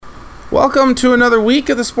Welcome to another week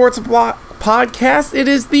of the Sports Block Podcast. It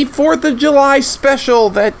is the 4th of July special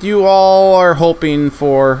that you all are hoping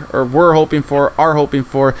for, or are hoping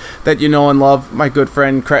for, that you know and love. My good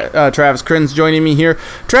friend Travis Crin's joining me here.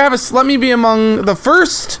 Travis, let me be among the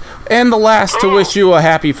first and the last to wish you a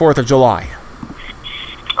happy 4th of July.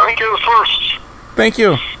 I think you're the first. Thank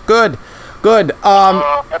you. Good. Happy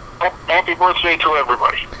birthday to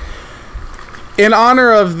everybody. In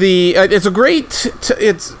honor of the,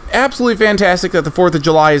 it's absolutely fantastic that the 4th of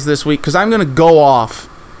July is this week, because I'm going to go off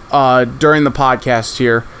during the podcast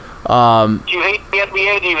here. Do you hate the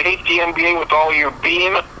NBA? Do you hate the NBA with all your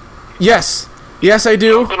being? Yes, I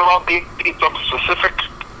do. Something about the specific.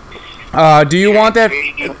 Do you want that?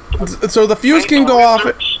 So the fuse can go off.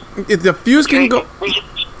 The fuse can go.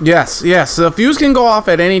 Yes. The fuse can go off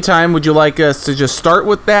at any time. Would you like us to just start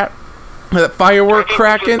with that firework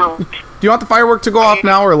cracking? Do you want the firework to go off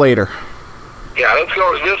now or later? Yeah, let's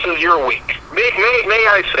go. This is your week. May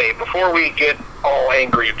I say, before we get all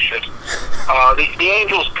angry and shit, the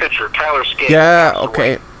Angels pitcher, Tyler Skaggs, yeah,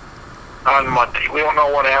 okay, on Monday. We don't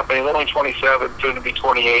know what happened. He's only 27, soon to be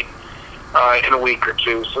 28 in a week or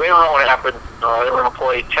two. So they don't know what happened. They were going to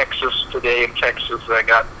play Texas today in Texas. That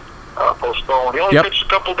got postponed. He only pitched a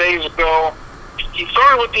couple days ago. He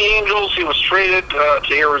started with the Angels. He was traded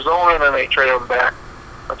to Arizona, and then they traded him back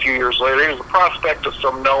a few years later. He was a prospect of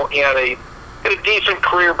some note. He had a decent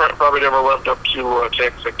career, but probably never lived up to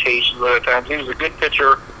expectations at times. He was a good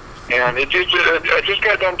pitcher, and I just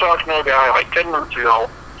got done talking to a guy like 10 minutes ago.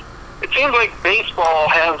 It seems like baseball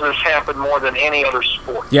has this happen more than any other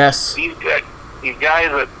sport. Yes. These guys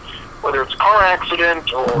that, whether it's a car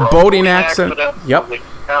accident or boating accident. Yep. These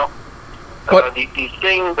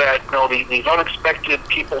things that, these unexpected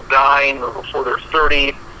people dying before they're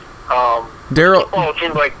 30. Daryl, it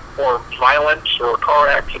seems like more violent or a car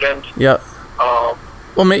accident. Yep.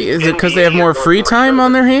 Well, maybe, is it because they have more free time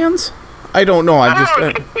on their hands? I don't know. It's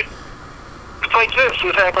like this.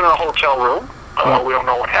 This happened in a hotel room. We don't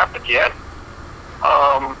know what happened yet.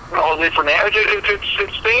 It's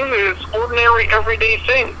things. It's ordinary, everyday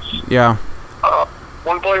things. Yeah.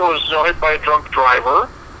 One player was hit by a drunk driver.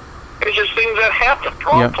 It's just things that happen.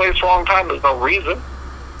 Wrong place, wrong time. There's no reason.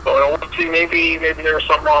 So let's see. Maybe there's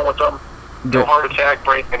something wrong with them. Heart attack,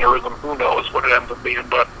 brain aneurysm. Who knows what it ends up being?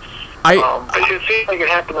 But it seems like it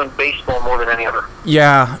happens in baseball more than any other.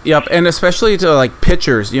 Yeah. Yep. And especially to like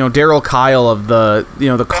pitchers. Darryl Kyle of the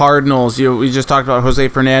the Cardinals. We just talked about Jose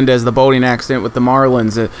Fernandez, the boating accident with the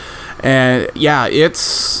Marlins, and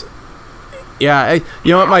it's. Yeah,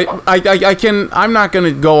 I'm not going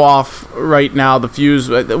to go off right now, the fuse.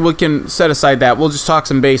 We can set aside that. We'll just talk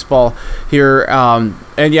some baseball here.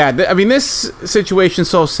 This situation's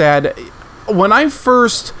so sad. When I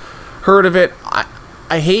first heard of it,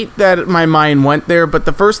 I hate that my mind went there, but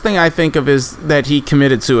the first thing I think of is that he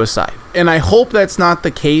committed suicide. And I hope that's not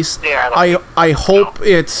the case. Yeah, I hope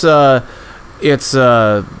it's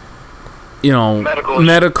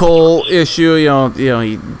medical issue,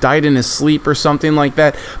 he died in his sleep or something like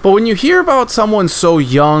that. But when you hear about someone so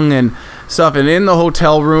young and stuff and in the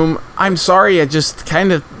hotel room, I'm sorry, it just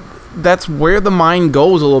kind of, that's where the mind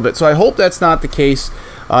goes a little bit. So I hope that's not the case.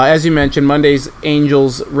 As you mentioned, Monday's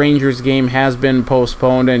Angels-Rangers game has been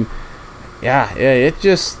postponed, and it's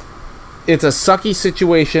a sucky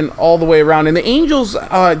situation all the way around. And the Angels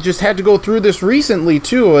just had to go through this recently,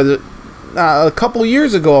 too, a couple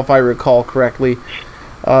years ago, if I recall correctly.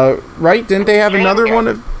 Right? Didn't they have another one?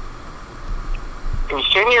 It was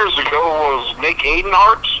 10 years ago. Was Nick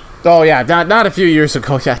Adenhart? Oh, yeah. Not a few years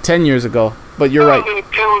ago. Yeah, 10 years ago. But you're right.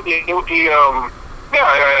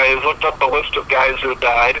 I looked up the list of guys who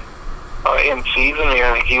died in season,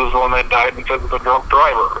 and he was the one that died because of a drunk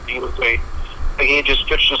driver. He just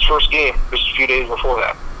pitched his first game just a few days before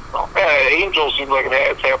that. Angels seems like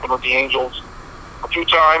it's happened with the Angels a few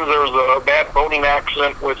times. There was a bad boating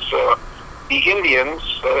accident with the Indians.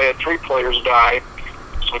 They had 3 players die.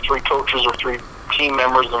 So 3 coaches or 3 team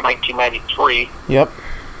members in 1993. Yep.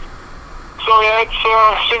 So it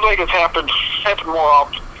seems like it's happened more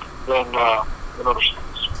often than other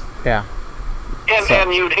things. Yeah.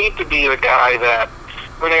 And you'd hate to be the guy that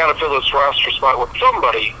when they got to fill this roster spot with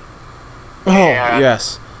somebody. Oh,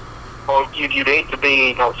 yes. Well, you'd hate to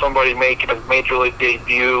be somebody making his major league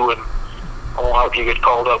debut and how'd you get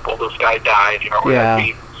called up? Well, this guy died,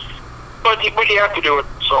 Yeah. But you have to do it,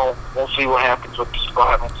 so we'll see what happens with the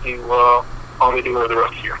spot. We'll see how they do with the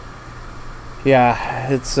rest of the year. Yeah,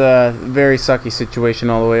 it's a very sucky situation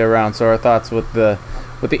all the way around. So our thoughts with the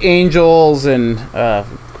Angels and, of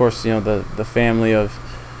course, the family of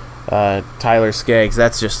Tyler Skaggs.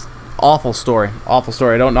 That's just Awful story. I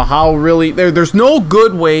don't know how really there's no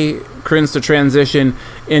good way, Krins, to transition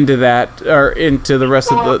into that or into the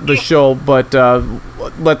rest of the show. But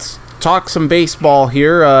let's talk some baseball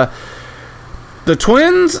here. The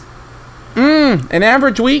Twins, an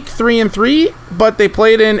average week, 3-3, but they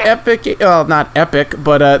played an epic. Not epic,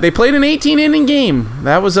 but they played an 18-inning game.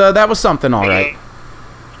 That was something, all right.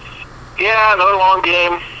 Yeah, another long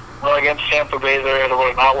game against Tampa Bay. They had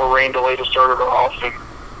about an hour rain delay to start it off, and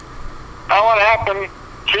how it happened,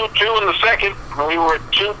 2-2 in the second, and we were at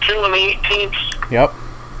 2-2 in the 18th. Yep.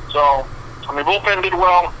 So, I mean, bullpen did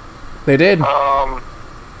well. They did.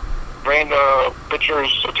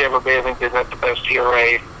 Pitchers of Tampa Bay, I think they've had the best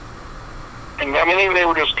ERA. And, I mean, they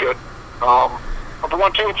were just good. But the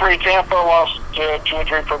 1-2-3, Tampa lost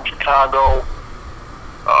 2-3 from Chicago.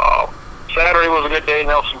 Saturday was a good day.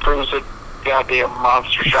 Nelson Cruz hit goddamn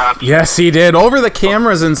monster shots. Yes, he did. Over the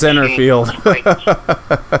cameras in center field.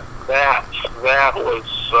 That was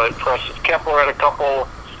impressive. Kepler had a couple.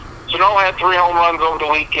 Sano had 3 home runs over the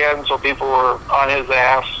weekend, so people were on his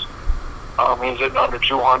ass. He's hitting under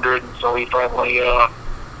 200, and so he finally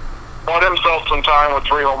bought himself some time with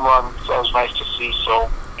 3 home runs. So that was nice to see. So,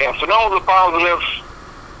 yeah, Sano was a positive.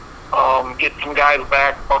 Get some guys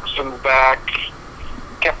back. Buxton's back.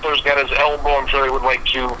 Kepler's got his elbow. I'm sure he would like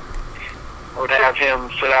to have him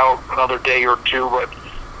sit out another day or two, but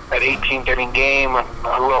that 18th inning game, and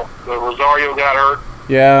Rosario got hurt.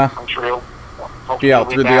 Yeah. I'm sure he'll be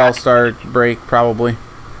out through the All-Star break, probably.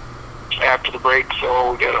 After the break,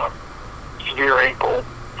 so we got a severe ankle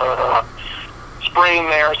sprain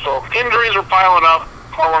there. So injuries are piling up.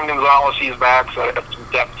 Harlan Gonzalez, he's back, so I got some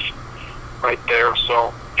depth right there.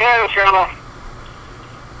 So, yeah, it's kind of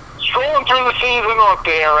strolling through the season up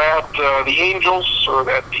there at the Angels, or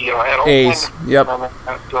at Oakland. A's, yep.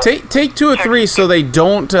 Take 2 or 3 so they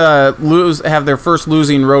don't have their first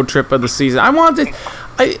losing road trip of the season.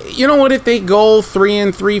 You know what? If they go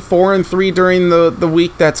 3-3, 4-3 during the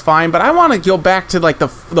week, that's fine. But I want to go back to like the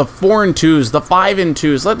 4-2s, the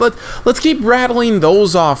 5-2s. Let's keep rattling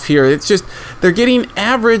those off here. It's just they're getting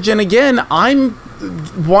average, and again, I'm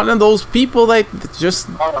one of those people that just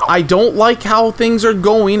I don't like how things are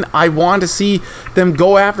going. I want to see them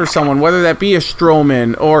go after someone, whether that be a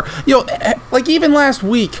Stroman or like even last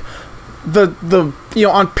week, the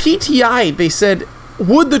on PTI they said,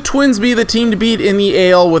 would the Twins be the team to beat in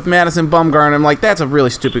the AL with Madison Bumgarner? I'm like, that's a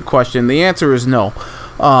really stupid question. The answer is no.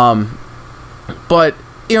 But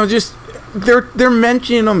just they're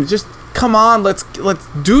mentioning them. Just come on, let's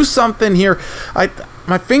do something here.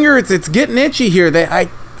 My finger, it's getting itchy here. I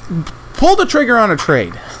pulled the trigger on a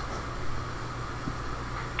trade.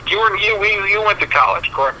 You went to college,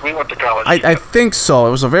 correct? We went to college. I think so.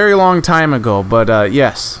 It was a very long time ago, but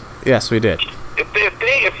yes, we did. If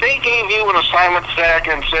they gave you an assignment stack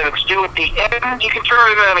and said it's due at the end, you can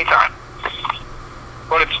turn it in any time.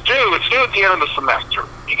 But it's due at the end of the semester.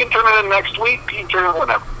 You can turn it in next week. You can turn it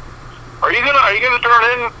whenever. Are you gonna turn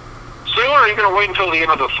it in sooner, or are you gonna wait until the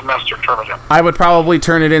end of the semester to turn it in? I would probably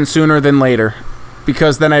turn it in sooner than later,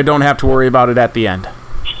 because then I don't have to worry about it at the end.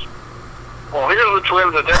 Well, here's the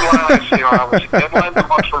Twins. The deadline, obviously, deadline's a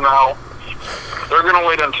month from now. They're gonna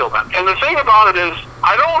wait until then. And the thing about it is,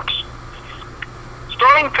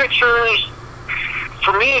 starting pitchers,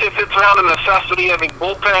 for me, if it's not a necessity, I think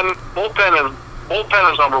bullpen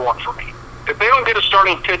is number one for me. If they don't get a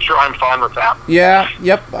starting pitcher, I'm fine with that. Yeah.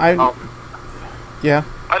 Yep. Yeah.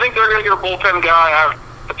 I think they're going to get a bullpen guy.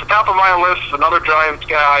 At the top of my list, another Giants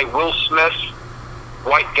guy, Will Smith,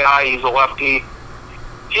 white guy. He's a lefty.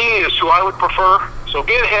 He is who I would prefer. So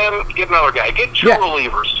get him. Get another guy. Get 2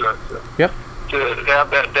 relievers to have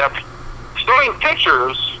that depth. Starting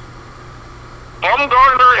pitchers,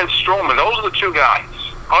 Bumgarner and Stroman, those are the 2 guys.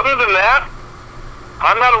 Other than that,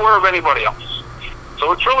 I'm not aware of anybody else.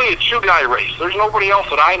 So it's really a 2-guy race. There's nobody else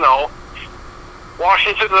that I know.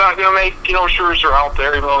 Washington's not going to make, Scherzer out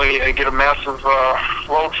there, even though they get a massive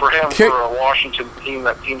load for him for a Washington team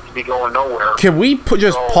that seems to be going nowhere. Can we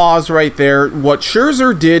pause right there? What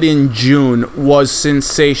Scherzer did in June was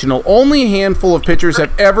sensational. Only a handful of pitchers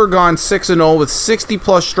have ever gone 6-0 with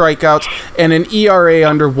 60-plus strikeouts and an ERA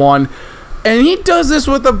under 1. And he does this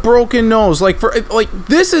with a broken nose.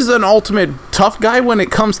 This is an ultimate tough guy when it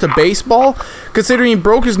comes to baseball, considering he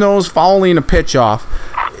broke his nose fouling a pitch off.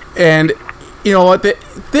 And you know what?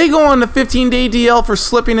 They go on the 15-day DL for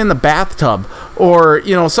slipping in the bathtub, or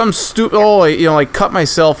some stupid. Cut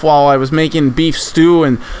myself while I was making beef stew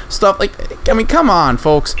and stuff. Come on,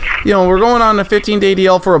 folks. We're going on the 15-day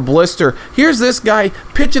DL for a blister. Here's this guy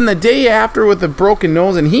pitching the day after with a broken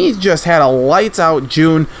nose, and he's just had a lights-out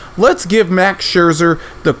June. Let's give Max Scherzer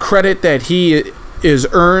the credit that he has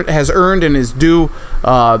earned and is due.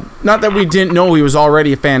 Not that we didn't know he was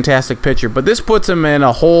already a fantastic pitcher, but this puts him in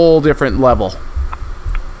a whole different level.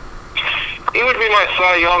 He would be my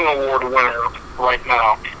Cy Young Award winner right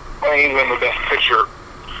now. I think he's been the best pitcher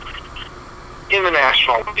in the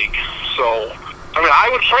National League. So, I mean, I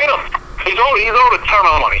would trade him. He's owed a ton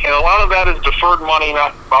of money, and a lot of that is deferred money,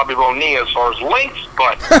 not Bobby Bonilla as far as length,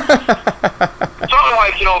 but something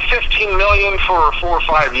like, $15 million for 4 or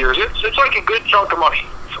 5 years. It's like a good chunk of money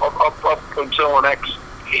up until the next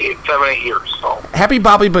 7, 8 years. So happy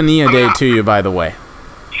Bobby Bonilla Day to you, by the way.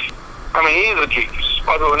 I mean, he's a genius.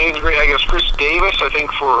 Bobby Bonilla's great. I guess Chris Davis, I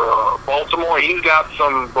think for Baltimore, he's got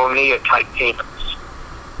some Bonilla type payments.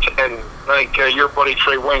 And like your buddy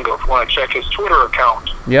Trey Wingo, if you want to check his Twitter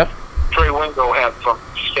account. Yep. Trey Wingo had some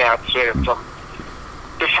stats and some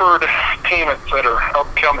deferred payments that are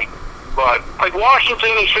upcoming. But like Washington,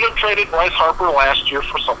 they should have traded Bryce Harper last year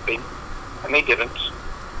for something, and they didn't.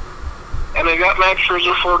 And they got Max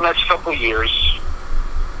Scherzer for the next couple of years.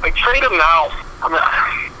 Like, trade him now. I mean,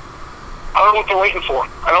 I don't know what they're waiting for.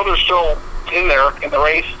 I know they're still in there in the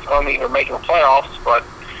race on either making the playoffs, but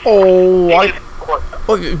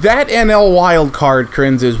that NL wild card,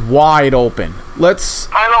 Crins, is wide open. I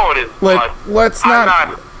know it is. Let's not.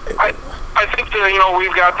 I think that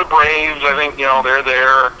we've got the Braves. I think they're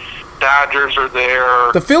there. Dodgers are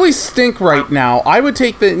there. The Phillies stink right now. I would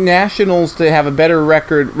take the Nationals to have a better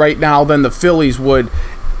record right now than the Phillies would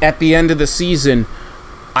at the end of the season.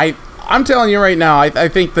 I'm telling you right now, I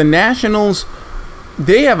think the Nationals,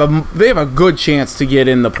 they have a good chance to get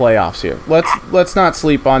in the playoffs here. Let's not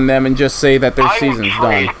sleep on them and just say that their season's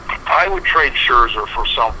done. I would trade Scherzer for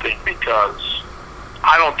something because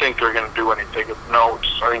I don't think they're going to do anything of note.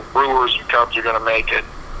 I think Brewers and Cubs are going to make it,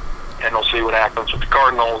 and we'll see what happens with the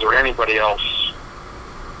Cardinals or anybody else.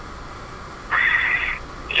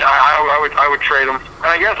 Yeah, I would trade them. And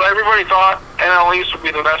I guess everybody thought NL East would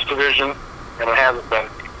be the best division, and it hasn't been.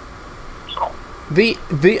 So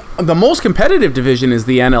the most competitive division is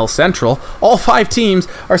the NL Central. All 5 teams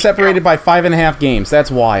are separated by 5.5 games. That's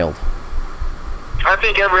wild. I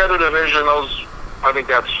think every other division, I think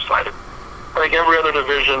that's decided. I think every other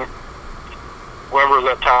division, whoever's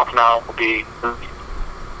at top now, will be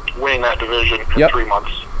winning that division in 3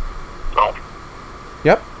 months. So.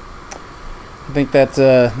 Yep. I think that's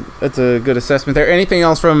a good assessment there. Anything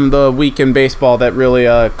else from the week in baseball that really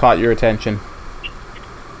caught your attention?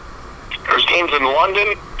 There's games in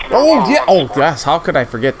London. Oh, yeah. Oh, yes. How could I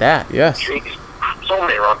forget that? Yes. Jeez. So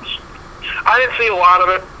many runs. I didn't see a lot of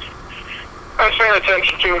it. I was paying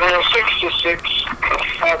attention to it.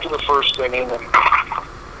 6-6 after the first inning. And I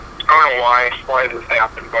don't know why this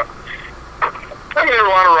happened, but I mean, there were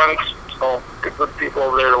a lot of runs. So good people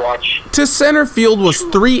over there to watch. To center field was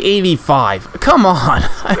 385. Come on.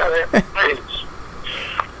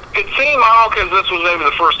 It seemed, because this was maybe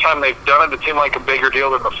the first time they've done it, it seemed like a bigger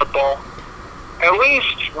deal than the football. At least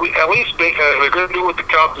they're going to do it with the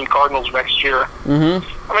Cubs and Cardinals next year.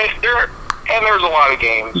 Mm-hmm. I mean, there's a lot of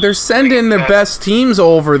games. They're sending the best teams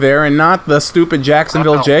over there and not the stupid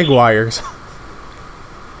Jacksonville Jaguars.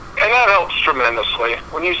 And that helps tremendously.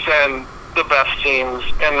 When you send the best teams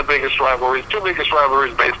and the biggest rivalries, 2 biggest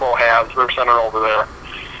rivalries baseball has, they're sent over there.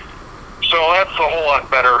 So that's a whole lot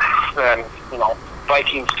better than,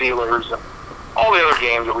 Vikings, Steelers, and all the other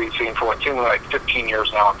games that we've seen for what seems like 15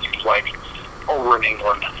 years now, it seems like, over in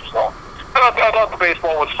England. So I thought the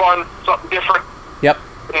baseball was fun, something different. Yep.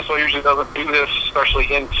 Baseball usually doesn't do this, especially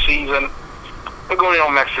in season. They'll go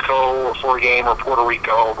to Mexico for a game or Puerto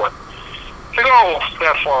Rico, but to go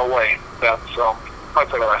that far away, that's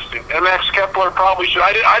interesting. And Max Kepler probably should.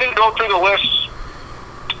 I didn't go through the list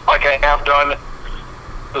like I have done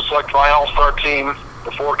to select my All-Star team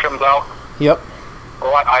before it comes out. Yep.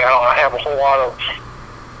 Well, I have a whole lot of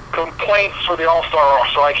complaints for the All-Star,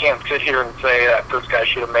 so I can't sit here and say that this guy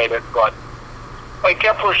should have made it, but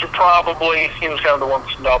Kepler should probably. He was kind of the one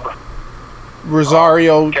snubbed.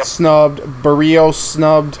 Rosario snubbed. Barrios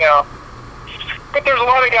snubbed. Yeah. But there's a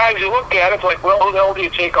lot of guys you look at, it's like, well, who the hell do you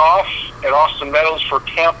take off? And Austin Meadows for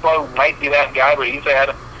Tampa might be that guy, but he's had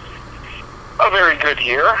a very good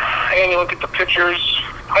year. And you look at the pitchers.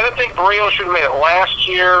 I didn't think Barrios should have made it last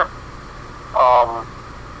year.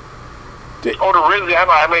 Odorizzi,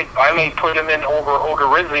 I may put him in over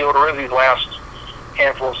Odorizzi. Odorizzi's last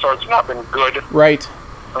handful of starts have not been good. Right.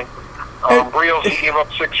 Barrios, he gave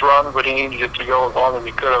up 6 runs, but he needed it to go as long as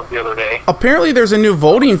he could have the other day. Apparently there's a new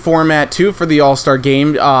voting format, too, for the All-Star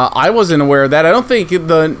Game. I wasn't aware of that. I don't think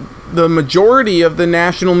the majority of the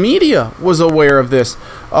national media was aware of this.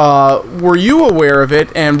 Were you aware of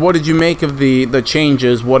it, and what did you make of the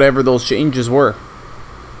changes, whatever those changes were?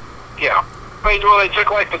 Yeah. They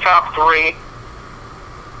took like the top 3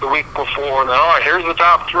 the week before, and then, all right, here's the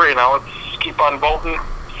top 3. Now let's keep on voting.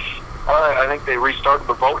 All right, I think they restarted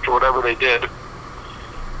the vote or whatever they did.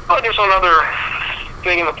 But just another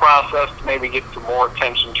thing in the process to maybe get some more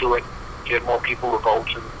attention to it, get more people to vote.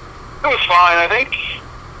 And it was fine, I think.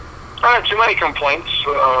 I don't have too many complaints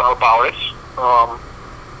about it.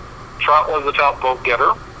 Trout was the top vote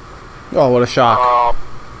getter. Oh, what a shock.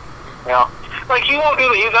 Yeah. Like, he won't do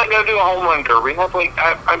that. He's not going to do a home run derby.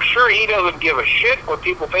 I'm sure he doesn't give a shit what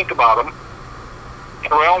people think about him. And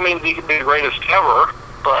by all means, he could be the greatest ever,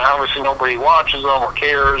 but obviously nobody watches him or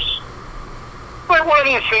cares. Like, one of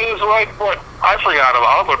these things, like what I forgot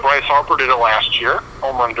about, but Bryce Harper did it last year,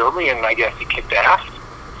 home run derby, and I guess he kicked ass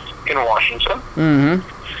in Washington. Mm-hmm.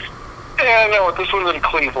 And this one's in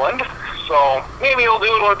Cleveland, so maybe he'll do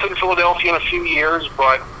it when it's in Philadelphia in a few years,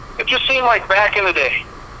 but it just seemed like back in the day,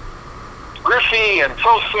 Griffey and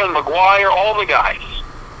Sosa and McGuire, all the guys,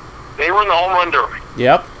 they were in the home run derby.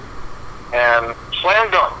 Yep. And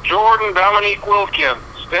slam dunk, Jordan, Dominique Wilkins,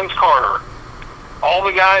 Vince Carter, all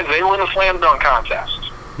the guys, they were in the slam dunk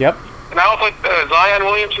contest. Yep. And I was like, Zion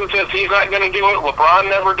Williamson says he's not going to do it. LeBron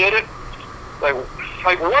never did it. Like,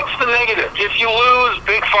 what's the negative? If you lose,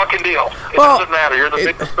 big fucking deal. It doesn't matter. You're the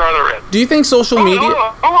biggest star there is. Do you think social media...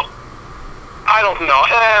 I don't know.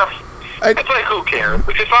 It's like, who cares?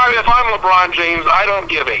 If I'm LeBron James, I don't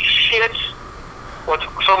give a shit what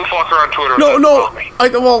some fucker on Twitter says about me.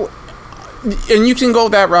 And you can go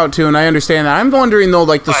that route too, and I understand that. I'm wondering though,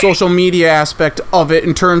 like the social media aspect of it,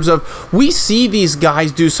 in terms of we see these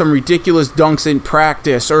guys do some ridiculous dunks in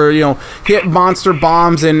practice, or hit monster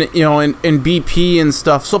bombs and in BP and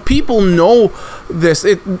stuff. So people know this.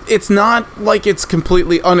 It's not like it's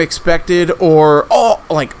completely unexpected or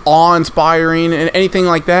like awe-inspiring and anything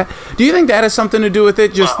like that. Do you think that has something to do with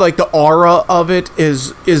it? Just like the aura of it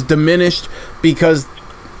is diminished because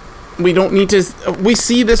we don't need to. We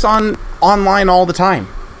see this online all the time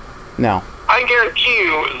now. I guarantee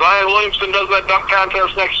you, Zion Williamson does that dunk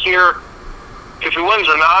contest next year. If he wins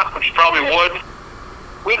or not, which he probably would,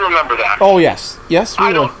 we'd remember that. Oh yes, we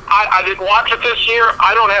would. I didn't watch it this year.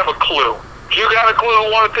 I don't have a clue. You got a clue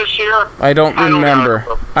who won it this year? I don't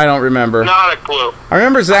remember. Not a clue. I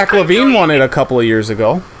remember Zach LaVine won it a couple of years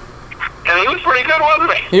ago. And he was pretty good,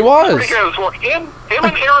 wasn't he? He was. Pretty good. Him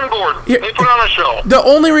and Aaron Gordon, they put on a show. The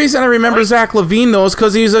only reason I remember Zach LaVine, though, is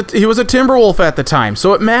because he was a Timberwolf at the time,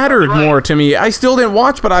 so it mattered more to me. I still didn't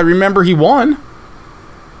watch, but I remember he won.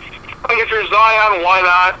 Like, if you're Zion, why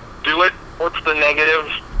not do it? What's the negative?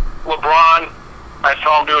 LeBron, I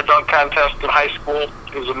saw him do a dunk contest in high school.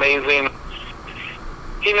 It was amazing.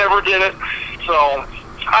 He never did it, so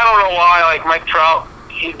I don't know why. Like Mike Trout,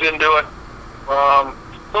 he didn't do it.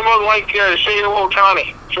 Someone like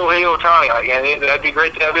Shohei Ohtani, that'd be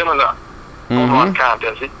great to have him in the home run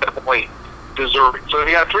contest. He definitely deserves it. So if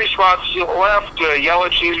you got 3 spots left,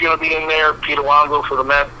 Yelich, he's going to be in there. Pete Alonso for the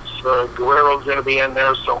Mets. Guerrero's going to be in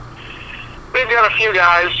there. So they've got a few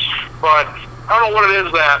guys, but I don't know what it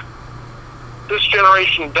is that this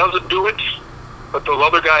generation doesn't do it, but those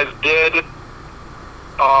other guys did.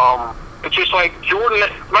 It's just like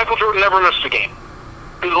Michael Jordan never missed a game.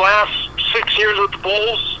 His last 6 years with the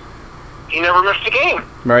Bulls, he never missed a game.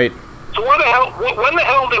 Right. So when the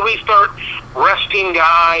hell did we start resting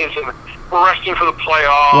guys and we're resting for the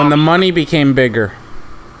playoffs? When the money became bigger.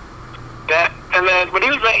 But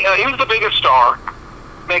he was the biggest star,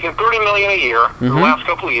 making $30 million a year for the last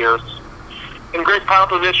couple of years. And Greg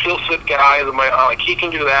Popovich, he'll sit guys, like he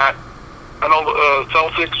can do that. I know the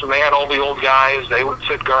Celtics, when they had all the old guys, they would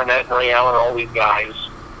sit Garnett and Ray Allen and all these guys.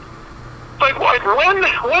 Like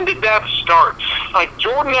when did that start? Like,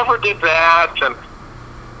 Jordan never did that, and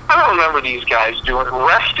I don't remember these guys doing it.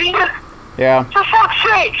 Resting? Yeah. For fuck's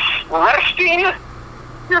sake, resting?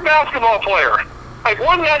 You're a basketball player. Like,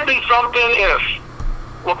 wouldn't that be something if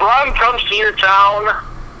LeBron comes to your town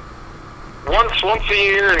once a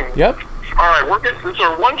year? And, yep. All right, this is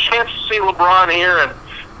our one chance to see LeBron here in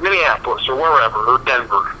Minneapolis or wherever, or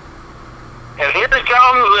Denver. And here he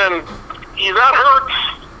comes, and he's not hurt.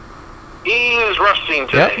 He is resting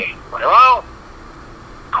today. Yep. Well,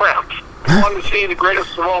 crap. I wanted to see the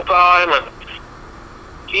greatest of all time, and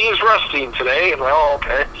he is resting today. Well,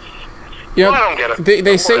 okay. Yeah, well, I don't get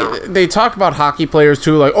it. They talk about hockey players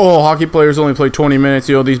too, like, hockey players only play 20 minutes.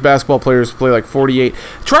 These basketball players play like 48.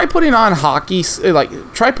 Try putting on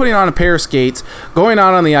try putting on a pair of skates, going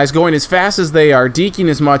out on the ice, going as fast as they are, deking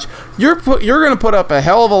as much. You're going to put up a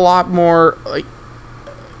hell of a lot more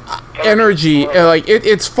energy.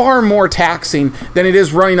 It's far more taxing than it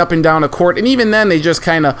is running up and down a court, and even then they just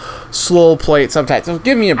kind of slow play it sometimes. So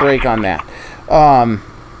give me a break on that.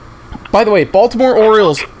 By the way, Baltimore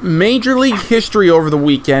Orioles, Major League history over the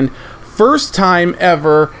weekend. First time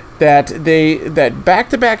ever that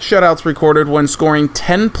back-to-back shutouts recorded when scoring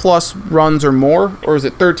 10-plus runs or more, or is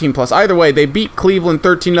it 13-plus? Either way, they beat Cleveland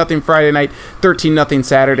 13-0 Friday night, 13-0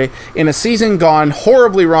 Saturday. In a season gone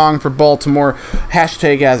horribly wrong for Baltimore,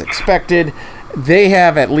 hashtag as expected, they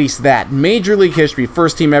have at least that. Major League history,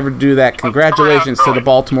 first team ever to do that. Congratulations to the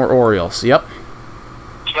Baltimore Orioles. Yep.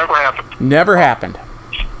 It's never happened. Never happened.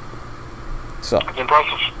 So. It's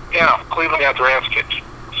impressive. Yeah, Cleveland got their ass kicked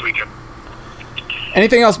this weekend.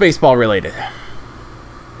 Anything else baseball related? Yeah,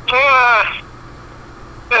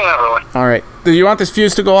 really. All right. Do you want this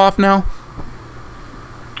fuse to go off now?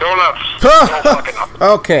 Go nuts. Go fucking nuts.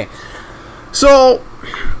 Okay. So,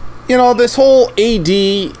 this whole AD,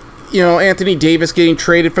 Anthony Davis getting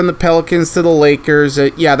traded from the Pelicans to the Lakers,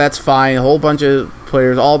 yeah, that's fine. A whole bunch of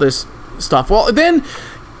players, all this stuff. Well, then,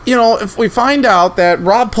 if we find out that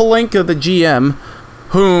Rob Pelinka, the GM,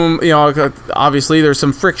 whom, obviously there's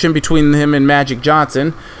some friction between him and Magic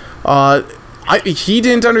Johnson. He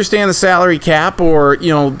didn't understand the salary cap, or,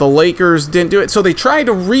 the Lakers didn't do it. So they tried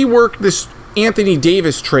to rework this Anthony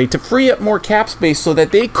Davis trade to free up more cap space so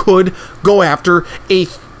that they could go after a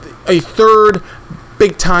third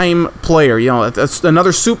big-time player. That's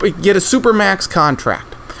another get a supermax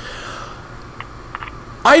contract.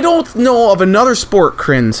 I don't know of another sport,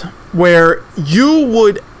 Crins, where you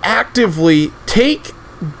would actively take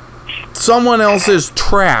someone else's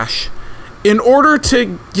trash in order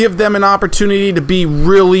to give them an opportunity to be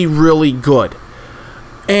really, really good.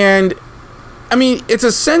 And I mean, it's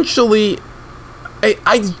essentially,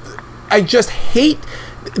 I just hate,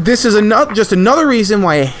 this is another reason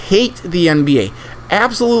why I hate the NBA.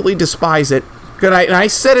 Absolutely despise it. And I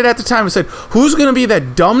said it at the time. I said, who's going to be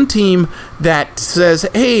that dumb team that says,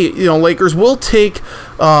 hey, Lakers, we'll take,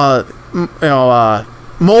 Mo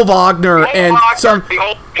Wagner and some the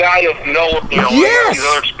old guy of yes, these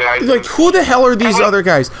other guys. Like, who the hell are these other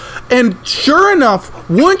guys? And sure enough,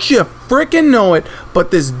 wouldn't you freaking know it,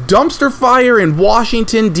 but this dumpster fire in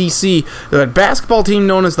Washington, D.C., that basketball team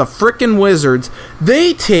known as the frickin' Wizards,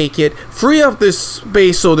 they take it, free up this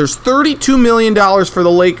space, so there's $32 million for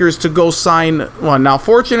the Lakers to go sign one. Now,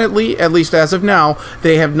 fortunately, at least as of now,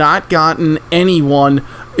 they have not gotten anyone,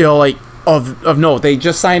 of note. They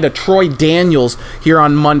just signed a Troy Daniels here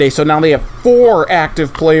on Monday, so now they have 4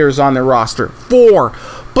 active players on their roster. 4.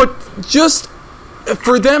 But just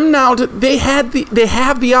for them now, they have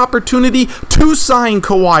the opportunity to sign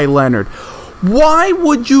Kawhi Leonard. Why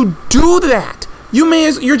would you do that?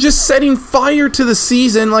 You're just setting fire to the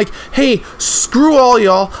season. Like, hey, screw all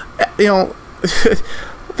y'all.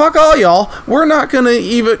 Fuck all y'all. We're not going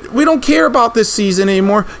to we don't care about this season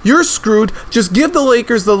anymore. You're screwed. Just give the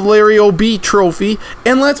Lakers the Larry O.B. trophy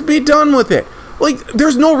and let's be done with it. Like,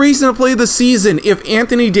 there's no reason to play the season if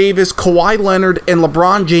Anthony Davis, Kawhi Leonard, and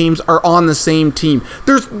LeBron James are on the same team.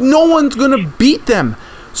 There's no one's going to beat them.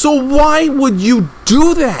 So why would you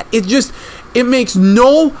do that? It makes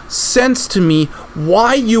no sense to me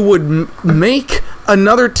why you would make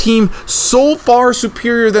another team so far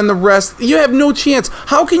superior than the rest. You have no chance.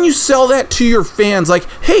 How can you sell that to your fans? Like,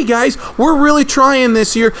 hey guys, we're really trying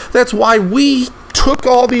this year. That's why we took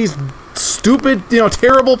all these stupid,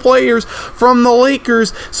 terrible players from the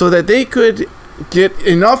Lakers so that they could get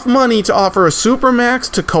enough money to offer a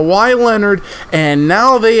supermax to Kawhi Leonard, and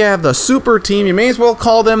now they have the super team. You may as well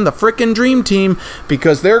call them the frickin' dream team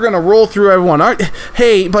because they're going to roll through everyone.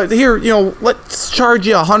 Hey, but here, let's charge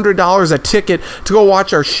you $100 a ticket to go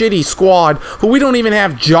watch our shitty squad, who we don't even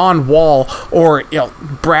have John Wall or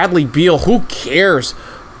Bradley Beal. Who cares?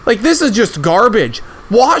 Like, this is just garbage.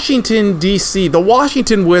 Washington, D.C., the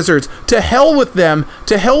Washington Wizards, to hell with them,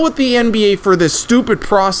 to hell with the NBA for this stupid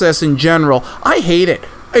process in general. I hate it.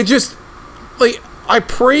 I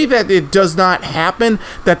pray that it does not happen,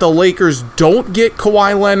 that the Lakers don't get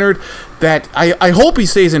Kawhi Leonard, that I hope he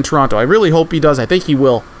stays in Toronto. I really hope he does. I think he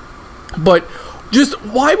will. But just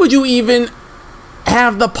why would you even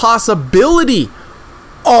have the possibility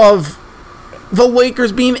of the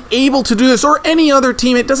Lakers being able to do this, or any other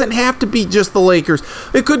team? It doesn't have to be just the Lakers.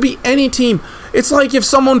 It could be any team. It's like if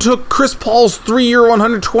someone took Chris Paul's 3-year,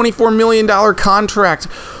 $124 million contract.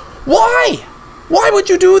 Why? Why would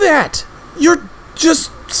you do that? You're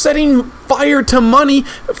just setting fire to money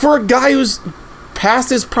for a guy who's past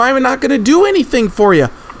his prime and not going to do anything for you.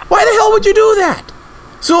 Why the hell would you do that?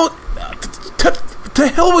 So, to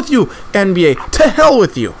hell with you, NBA. To hell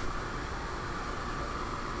with you.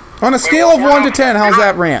 On a scale of 1 to 10, how's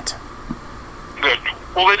that rant? Good.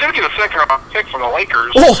 Well, they did get a second-round pick from the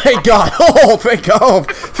Lakers. Oh, thank God. Oh, thank God. Oh,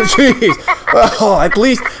 jeez. Oh, at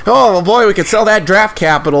least, oh, boy, we could sell that draft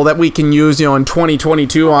capital that we can use, in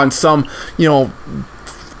 2022 on some,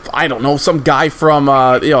 I don't know, some guy from,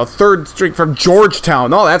 third string from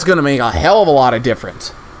Georgetown. Oh, that's going to make a hell of a lot of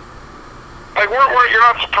difference. Like, you're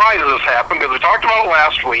not surprised this happened because we talked about it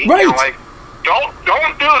last week. Right. Like, don't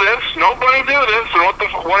do this. Nobody do this.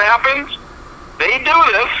 And what happens? They do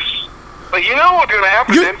this. But you know what's going to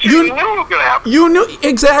happen. You knew what was going to happen. You knew,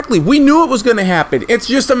 exactly. We knew it was going to happen. It's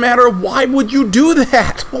just a matter of why would you do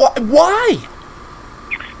that? Why?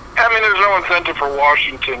 I mean, there's no incentive for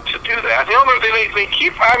Washington to do that. They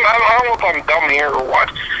keep, I don't know if I'm dumb here or what,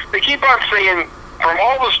 they keep on saying, from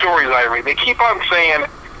all the stories I read, they keep on saying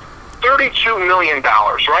 $32 million,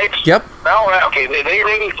 right? Yep. Now, okay, they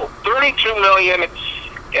need $32 million,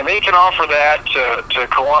 and they can offer that to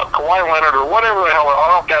Kawhi Leonard or whatever the hell.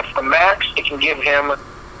 I don't know if that's the max they can give him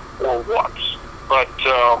or what. But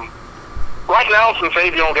right now, since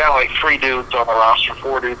they've got like 3 dudes on the roster,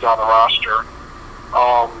 4 dudes on the roster.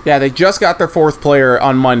 Yeah, they just got their 4th player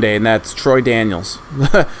on Monday, and that's Troy Daniels.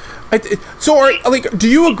 So, do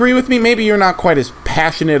you agree with me? Maybe you're not quite as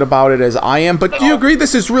passionate about it as I am, but do you agree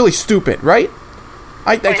this is really stupid, right?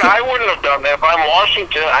 I wouldn't have done that. If I'm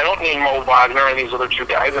Washington, I don't need Mo Wagner and these other 2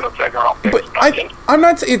 guys in a second-round pick. But I'm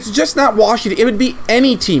not. It's just not Washington. It would be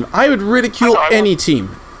any team. I would ridicule any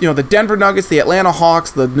team. The Denver Nuggets, the Atlanta Hawks,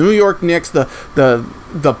 the New York Knicks, the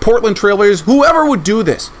Portland Trailblazers. Whoever would do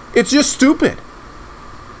this, it's just stupid.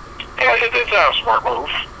 Yeah, it's not a smart move.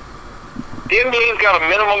 The NBA's got a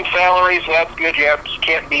minimum salary, so that's good. You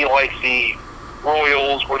can't be like the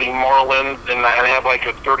Royals or the Marlins and have like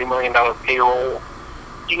a $30 million payroll.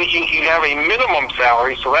 You have a minimum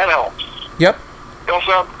salary, so that helps. Yep. You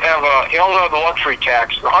also have the luxury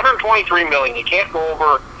tax, $123 million. You can't go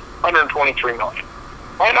over $123 million.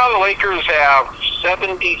 Right now, the Lakers have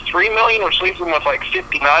 $73 million, which leaves them with like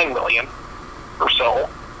 $59 million or so.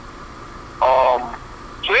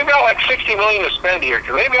 So they've got like $60 million to spend here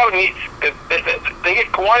because they've got they get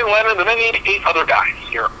Kawhi Leonard, and they need 8 other guys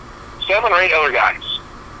here, 7 or 8 other guys.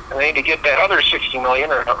 And they need to get that other $60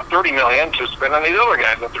 million or $30 million to spend on these other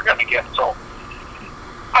guys that they're going to get. So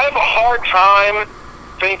I have a hard time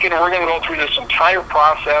thinking we're going to go through this entire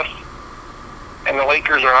process and the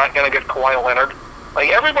Lakers are not going to get Kawhi Leonard. Like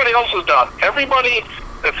everybody else is done. Everybody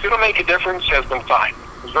that's going to make a difference has been signed.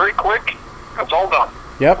 It's very quick. It's all done.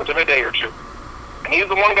 Yep. Within a day or 2. And he's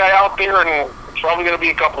the one guy out there, and it's probably going to be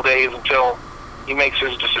a couple days until he makes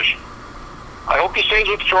his decision. I hope he stays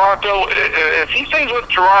with Toronto. If he stays with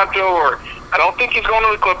Toronto, or I don't think he's going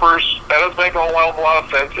to the Clippers. That doesn't make a whole hell of a lot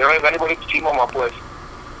of sense. There isn't anybody to team him up with.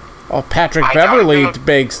 Oh, Patrick Beverley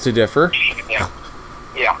begs to differ. Yeah.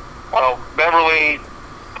 Well, Beverley,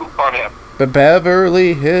 poop on him. The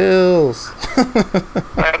Beverly Hills.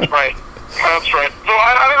 That's right. So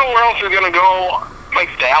I don't know where else he's going to go. Like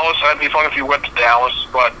Dallas, that'd be fun if he went to Dallas,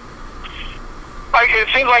 but it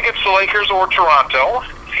seems like it's the Lakers or Toronto.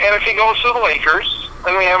 And if he goes to the Lakers,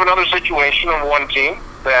 then we have another situation of one team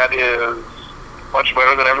that is much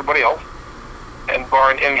better than everybody else, and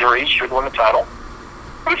barring injuries, should win the title.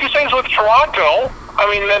 But if he stays with Toronto,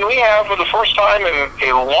 then we have, for the first time in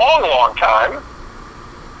a long, long time,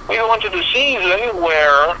 we go into the season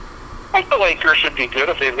where, the Lakers should be good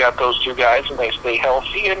if they've got those 2 guys and they stay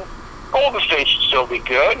healthy, and Golden State should still be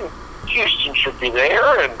good. Houston should be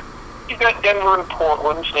there, and you've got Denver and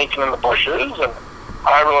Portland sneaking in the bushes, and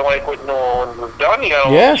I really like what New Orleans has done. You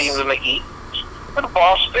got teams in the East, and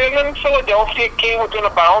Boston and Philadelphia came within a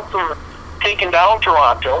bounce of taking down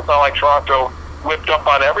Toronto. It's not like Toronto whipped up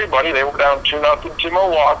on everybody. They were down 2-0 to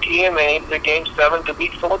Milwaukee, and they needed the Game 7 to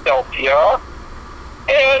beat Philadelphia.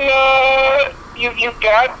 And you've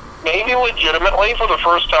got, maybe legitimately for the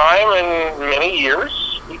first time in many years,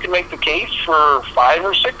 you can make the case for 5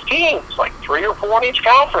 or 6 teams, like 3 or 4 in each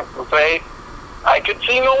conference, and say, I could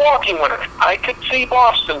see Milwaukee winning it. I could see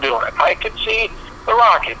Boston doing it. I could see the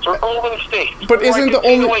Rockets or Golden State. But isn't the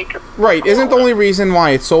only reason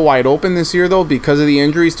why it's so wide open this year, though, because of the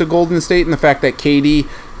injuries to Golden State and the fact that KD,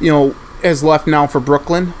 has left now for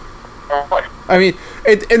Brooklyn?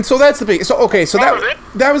 And so that's the big. So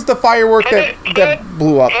that was the firework that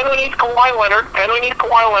blew up. And we need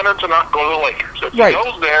Kawhi Leonard to not go to the Lakers. If he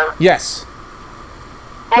goes there, yes.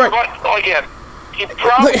 But again, he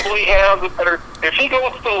probably has a better. If he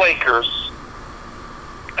goes to the Lakers,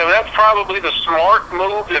 and that's probably the smart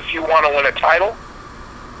move if you want to win a title.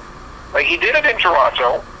 Like he did it in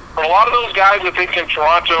Toronto. But a lot of those guys that think in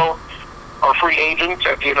Toronto are free agents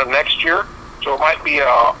at the end of next year. So it might be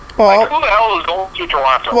like, who the hell is going to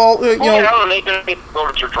Toronto? Well, who the hell are they going to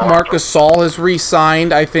go to Toronto? Marcus Gasol has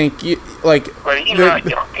re-signed. I think, But he's not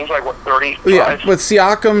young. He's like, what, 35? Yeah, but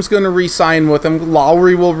Siakam's going to re-sign with him.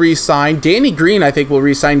 Lowry will re-sign. Danny Green, I think, will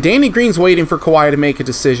re-sign. Danny Green's waiting for Kawhi to make a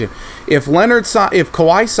decision. If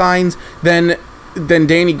Kawhi signs, then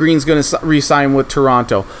Danny Green's going to re-sign with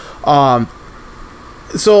Toronto.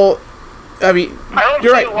 So, I mean,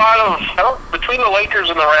 you're right. Between the Lakers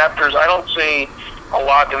and the Raptors, I don't see a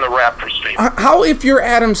lot in the Raptors' favor. How, if you're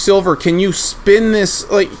Adam Silver, can you spin this,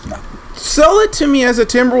 like, sell it to me as a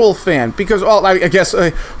Timberwolves fan? Because, well, I guess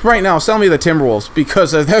right now, sell me the Timberwolves,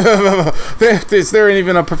 because is there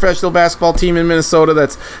even a professional basketball team in Minnesota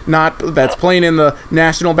that's playing in the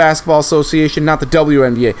National Basketball Association, not the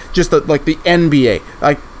WNBA, just the NBA?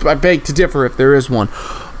 I beg to differ if there is one.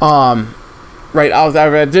 Right,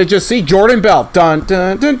 I did just see Jordan Bell. Dun,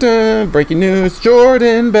 dun, dun, dun. Breaking news.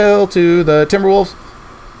 Jordan Bell to the Timberwolves.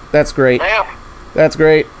 That's great. Yeah. That's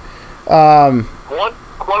great.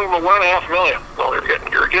 $1.5 million. So you're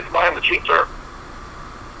getting behind the Chiefs there.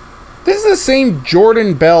 This is the same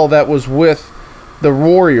Jordan Bell that was with the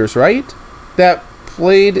Warriors, right? That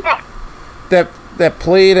played. Yeah. That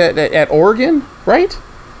played at Oregon, right?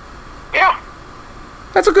 Yeah.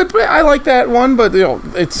 That's a good. I like that one, but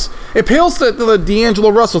it pales to the D'Angelo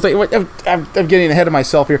Russell thing. I'm getting ahead of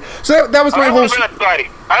myself here. So that was my whole.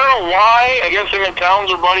 Exciting. I don't know why. I guess him and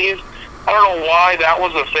Towns are buddies. I don't know why that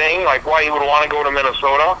was a thing. Like why he would want to go to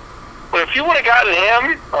Minnesota. But if you would have gotten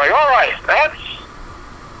him, I'm like, all right, that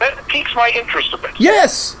piques my interest a bit.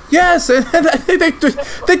 Yes, and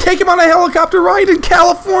they take him on a helicopter ride in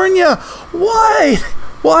California. Why?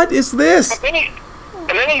 What is this?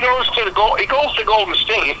 And then he goes to Golden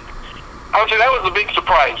State. I would say that was a big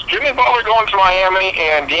surprise. Jimmy Butler going to Miami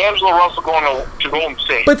and D'Angelo Russell going to Golden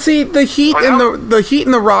State. But see, the Heat and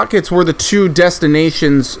the Rockets were the two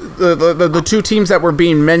destinations, the two teams that were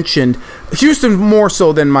being mentioned. Houston more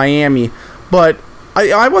so than Miami, but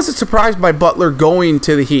I wasn't surprised by Butler going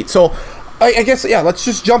to the Heat. So I guess, yeah, let's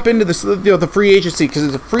just jump into this, the free agency, because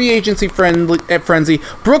it's a free agency frenzy.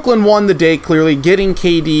 Brooklyn won the day, clearly, getting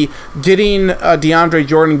KD, getting DeAndre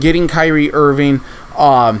Jordan, getting Kyrie Irving.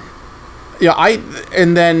 And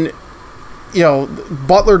then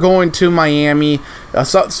Butler going to Miami.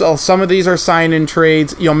 So some of these are sign-in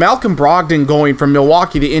trades. Malcolm Brogdon going from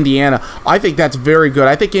Milwaukee to Indiana. I think that's very good.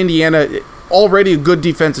 I think Indiana, already a good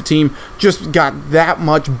defensive team, just got that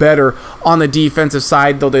much better on the defensive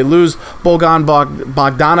side, though they lose Bogan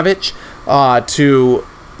Bogdanovic to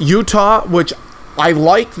Utah, which I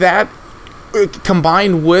like that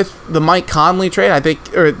combined with the Mike Conley trade. I think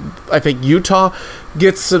Utah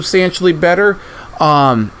gets substantially better.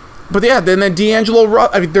 But yeah, then D'Angelo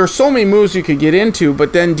Russell. I mean, there's so many moves you could get into,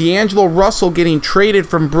 but then D'Angelo Russell getting traded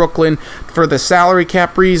from Brooklyn for the salary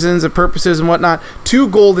cap reasons and purposes and whatnot to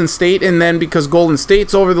Golden State, and then because Golden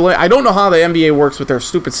State's over the limit. I don't know how the NBA works with their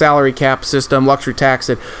stupid salary cap system, luxury tax,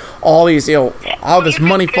 and all these, how this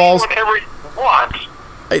money falls. Whatever you want.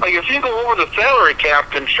 Like, if you go over the salary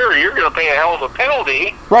cap, then sure, you're going to pay a hell of a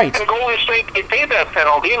penalty. Right. And Golden State, they paid that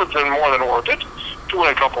penalty, and it's been more than worth it to win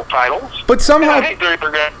a couple titles. But somehow, and I think they're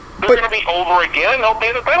going to be over again, and they'll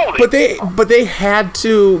pay the penalty. But they had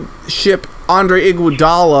to ship Andre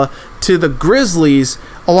Iguodala to the Grizzlies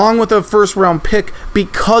along with a first-round pick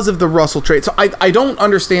because of the Russell trade. So I don't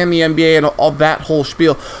understand the NBA and all that whole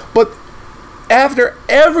spiel. But after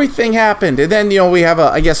everything happened, and then we have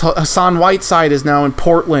Hassan Whiteside is now in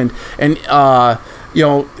Portland, and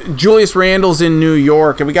Julius Randle's in New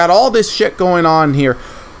York, and we got all this shit going on here.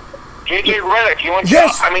 JJ Redick, you went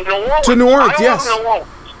to New Orleans, yes.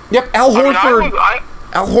 Yep, Al Horford.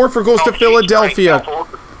 Al Horford goes to Philadelphia.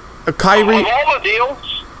 Kyrie. Of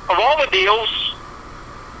all the deals,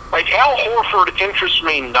 like Al Horford interests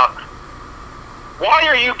me none. Why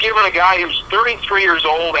are you giving a guy who's 33 years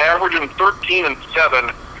old, averaging 13 and 7?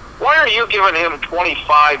 Why are you giving him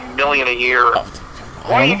 $25 million a year?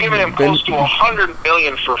 Why are you giving him close to $100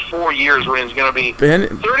 million for 4 years when he's going to be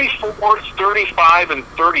 34, 35, and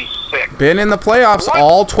 36? Been in the playoffs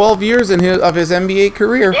all 12 years of his NBA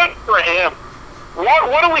career. Good for him.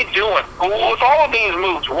 What are we doing with all of these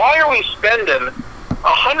moves? Why are we spending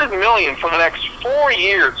 $100 million for the next 4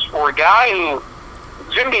 years for a guy who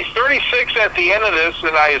is going to be 36 at the end of this,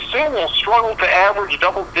 and I assume will struggle to average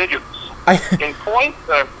double digits in points?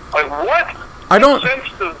 What? What sense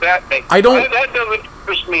does that make? That doesn't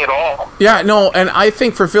interest me at all. Yeah, no, and I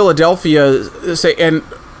think for Philadelphia,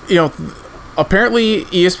 apparently,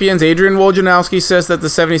 ESPN's Adrian Wojnarowski says that the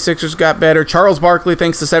 76ers got better. Charles Barkley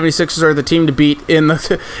thinks the 76ers are the team to beat in the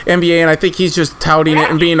NBA, and I think he's just touting it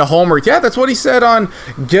and being a homer. Yeah, that's what he said on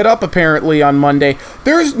Get Up, apparently, on Monday.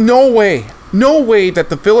 There's no way that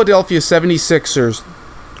the Philadelphia 76ers,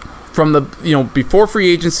 from the before free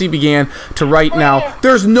agency began to right now,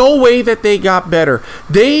 there's no way that they got better.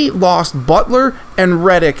 They lost Butler and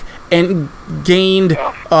Redick and gained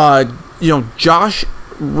Josh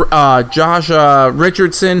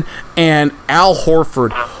Richardson and Al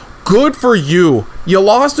Horford. Good for you. You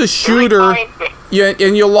lost a shooter,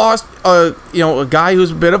 and you lost a guy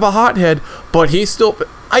who's a bit of a hothead, but he's still.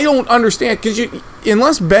 I don't understand, because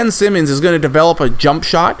unless Ben Simmons is going to develop a jump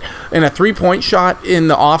shot and a 3-point shot in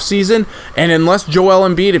the offseason, and unless Joel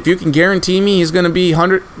Embiid, if you can guarantee me he's going to be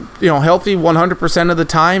healthy 100% of the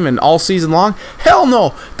time and all season long, hell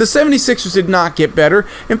no. The 76ers did not get better.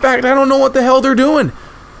 In fact, I don't know what the hell they're doing.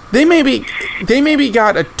 They maybe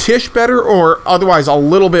got a tish better, or otherwise a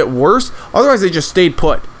little bit worse. Otherwise, they just stayed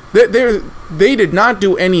put. They did not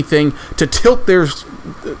do anything to tilt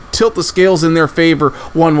the scales in their favor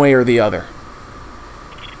one way or the other.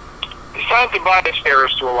 They signed Tobias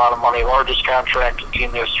Harris to a lot of money, largest contract in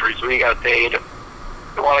team history, so he got paid.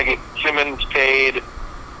 They want to get Simmons paid.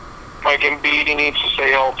 Mike Embiid, he needs to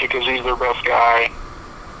stay healthy because he's their best guy.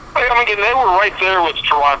 They were right there with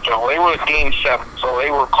Toronto. They were at Game 7, so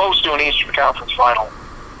they were close to an Eastern Conference final.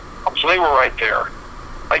 So they were right there.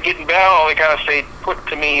 Like getting Bell, they kind of stayed put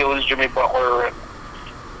to me. It was Jimmy Butler. And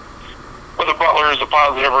whether Butler is a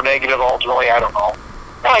positive or negative, ultimately, I don't know.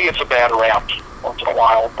 I think it's a bad rap once in a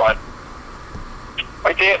while, but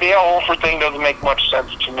like the Al Horford thing doesn't make much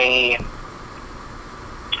sense to me.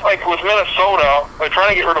 Like with Minnesota, they're trying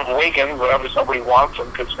to get rid of Wiggins, but obviously nobody wants him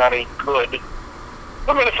because he's not any good.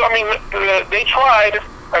 They tried.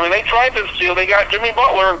 They tried this deal. They got Jimmy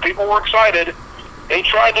Butler, and people were excited. They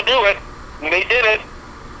tried to do it, and they did it.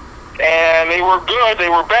 And they were good. They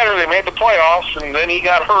were better. They made the playoffs, and then he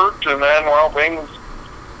got hurt, and then,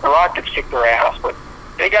 the Rockets kicked their ass. But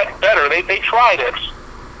they got better. They tried it,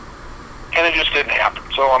 and it just didn't happen.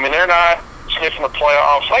 So, they're not sniffing the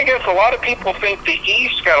playoffs. I guess a lot of people think the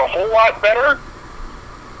East got a whole lot better.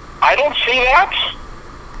 I don't see that.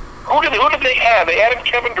 Who did they add? They added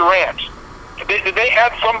Kevin Durant. Did they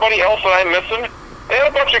add somebody else that I'm missing? They had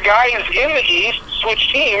a bunch of guys in the East switch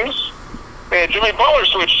teams. They had Jimmy Butler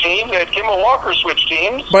switch teams. They had Kemba Walker switch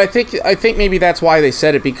teams. But I think maybe that's why they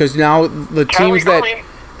said it, because now the teams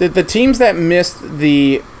the teams that missed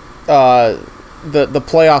the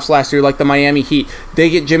playoffs last year, like the Miami Heat, they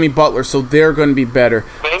get Jimmy Butler, so they're going to be better.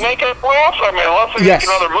 They make the playoffs. Unless they make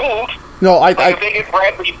another move. No, if they get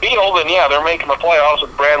Bradley Beal, then yeah, they're making the playoffs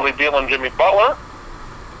with Bradley Beal and Jimmy Butler.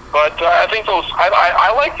 But I think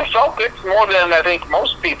I like the Celtics more than I think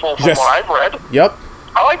most people from what I've read. Yep.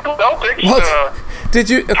 I like the Celtics. Did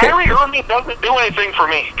you? Okay. Kyrie Irving doesn't do anything for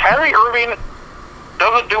me. Kyrie Irving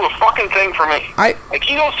doesn't do a fucking thing for me.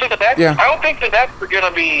 He goes to the Nets. Yeah. I don't think the Nets are going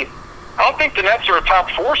to be. I don't think the Nets are a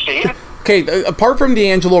top 4 seed. Okay, apart from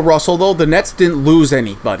D'Angelo Russell, though, the Nets didn't lose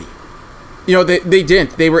anybody. They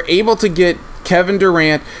didn't. They were able to get Kevin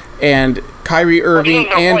Durant and Kyrie Irving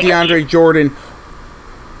and DeAndre Jordan.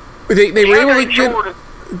 They were able to get.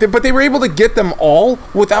 But they were able to get them all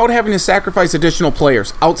without having to sacrifice additional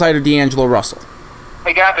players outside of D'Angelo Russell.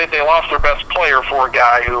 They lost their best player for a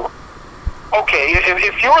guy who... Okay,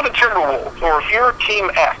 if you're the Timberwolves, or if you're Team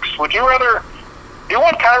X, would you rather... Do you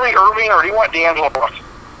want Kyrie Irving or do you want D'Angelo Russell?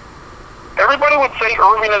 Everybody would say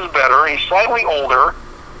Irving is better. He's slightly older.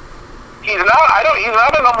 He's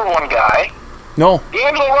not a number 1 guy. No.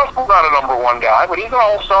 D'Angelo Russell's not a number 1 guy, but he's an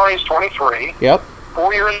all-star. He's 23. Yep.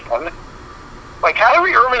 4 years in. Like,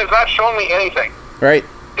 Kyrie Irving has not shown me anything. Right.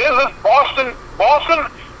 Is this Boston?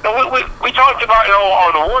 We talked about,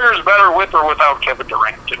 are the Warriors better with or without Kevin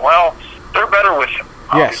Durant? And, well, they're better with him,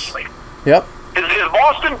 obviously. Yes. Yep. Is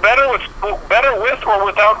Boston better with or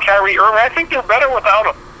without Kyrie Irving? I think they're better without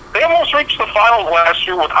him. They almost reached the finals last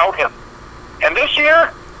year without him. And this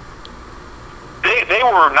year, they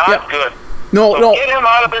were not good. No. Get him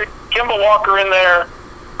out of there, Kemba Walker in there.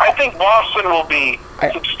 I think Boston will be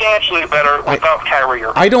substantially better without Kyrie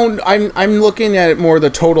Irving. I'm looking at it more the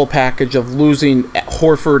total package of losing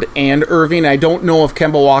Horford and Irving. I don't know if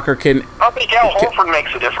Kemba Walker can... I think Al Horford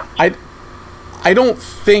makes a difference. I don't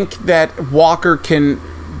think that Walker can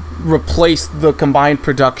replace the combined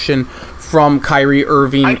production from Kyrie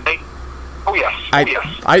Irving. Yes. They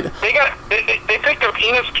picked up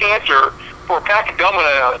Enes Kanter for a pack of gum.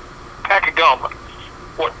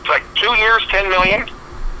 What, like 2 years, $10 million?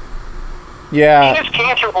 Yeah. Enes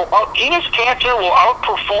Kanter will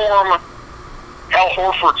outperform Al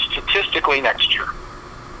Horford statistically next year.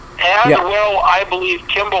 And will, I believe,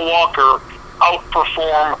 Kemba Walker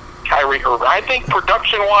outperform Kyrie Irving. I think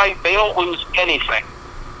production-wise, they don't lose anything.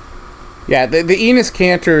 Yeah, the Enes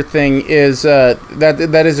Kanter thing is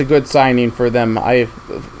that is a good signing for them. I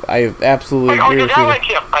absolutely agree with you. I like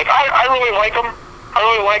him. I really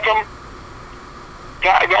like him.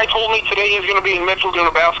 Guy told me today he's going to be in Mitchell doing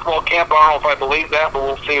a basketball camp. I don't know if I believe that, but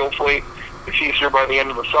we'll see. Hopefully, if he's here by the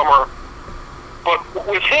end of the summer. But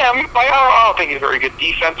with him, I don't think he's very good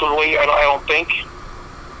defensively. I don't think.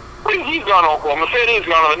 He's gone to Oklahoma City. He's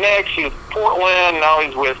gone to the Knicks. He's Portland. Now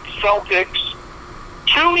he's with Celtics.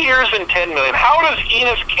 2 years and $10 million. How does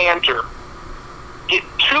Enes Kanter get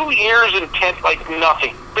 2 years and 10, like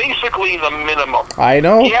nothing? Basically the minimum. I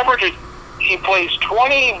know. He plays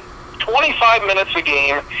 25 minutes a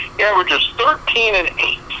game. He averages 13 and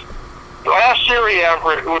 8. Last year he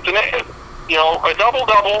averaged with a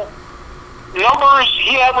double-double. Numbers,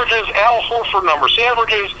 he averages Al Horford numbers. He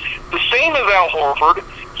averages the same as Al Horford.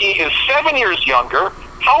 He is 7 years younger.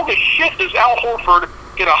 How the shit does Al Horford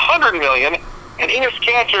get $100 million? And Enes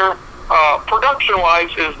Kanter, production-wise,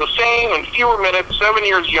 is the same in fewer minutes, 7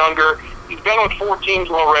 years younger. He's been with 4 teams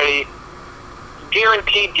already.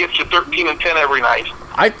 Guaranteed gets you 13 and 10 every night.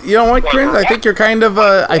 You know what, Chris? I think you're kind of.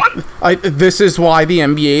 This is why the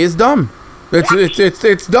NBA is dumb.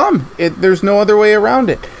 It's dumb. There's no other way around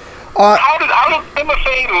it. How did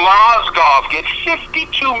Timofey Mozgov get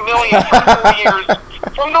 $52 million for 4 years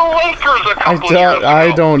from the Lakers a couple years ago?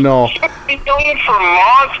 I don't know. $50 million for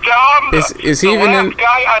Mozgov? Is he even in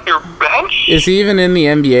guy on your bench? Is he even in the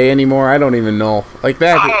NBA anymore? I don't even know. Like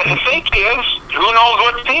that. I think he is. Who knows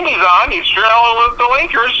what team he's on? He's traveling with the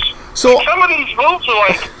Lakers. So some of these moves are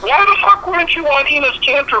like, why the fuck wouldn't you want Enes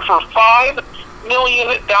Kanter for $5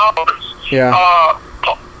 million? Yeah.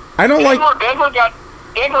 I don't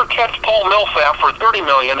Denver kept Paul Millsap for $30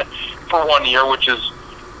 million for 1 year,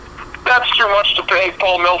 that's too much to pay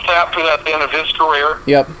Paul Millsap for at the end of his career.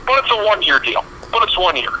 Yep. But it's a 1 year deal.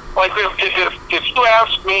 Like if you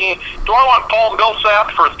ask me, do I want Paul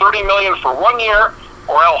Millsap for $30 million for 1 year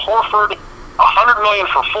or Al Horford $100 million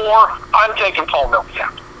for 4? I'm taking Paul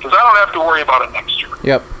Millsap because I don't have to worry about it next year.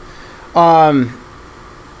 Yep.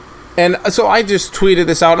 And so I just tweeted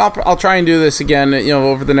this out, and I'll try and do this again,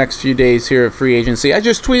 over the next few days here at free agency. I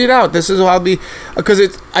just tweeted out, this is how because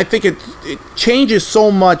I think it changes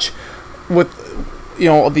so much with,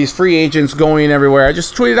 these free agents going everywhere. I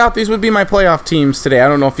just tweeted out, these would be my playoff teams today. I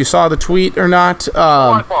don't know if you saw the tweet or not.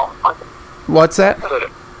 What's that?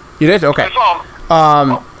 You did? Okay.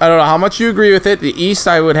 I don't know how much you agree with it. The East,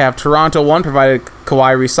 I would have Toronto 1, provided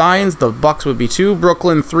Kawhi resigns. The Bucks would be 2,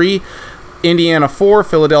 Brooklyn 3, Indiana 4,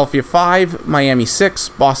 Philadelphia 5, Miami 6,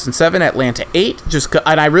 Boston 7, Atlanta 8.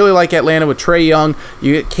 And I really like Atlanta with Trae Young.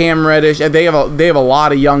 You get Cam Reddish. They have a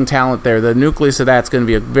lot of young talent there. The nucleus of that's going to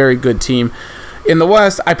be a very good team. In the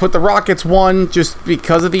West, I put the Rockets 1 just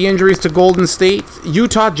because of the injuries to Golden State.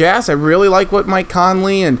 Utah Jazz, I really like what Mike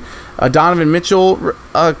Conley and Donovan Mitchell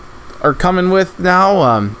are coming with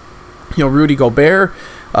now. Rudy Gobert.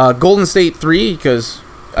 Golden State 3 because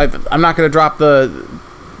I'm not going to drop the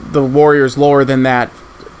Warriors lower than that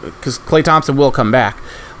because Klay Thompson will come back.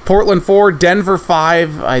 Portland 4, Denver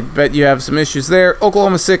 5. I bet you have some issues there.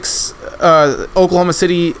 Oklahoma City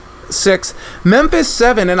 6, Memphis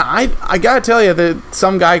 7, and I gotta tell you that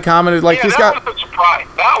some guy commented he's got. Was a surprise.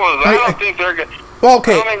 I don't think they're good. Well,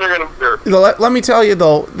 okay. I don't think they're gonna. Let me tell you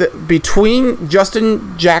though, that between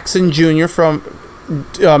Justin Jackson Jr. from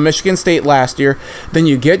Michigan State last year, then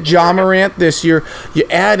you get Ja Morant this year. You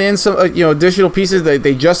add in some additional pieces.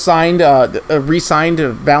 They just signed re-signed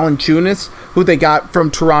Valanciunas, who they got from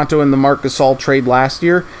Toronto in the Marc Gasol trade last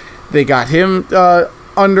year. They got him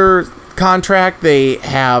under contract. They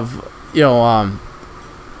have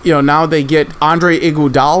now they get Andre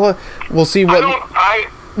Iguodala. We'll see what. I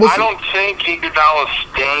don't think Iguodala's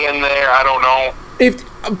staying there. I don't know.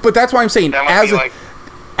 But that's why I'm saying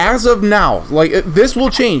as of now, this will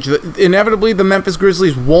change. Inevitably, the Memphis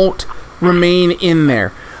Grizzlies won't remain in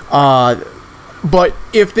there. But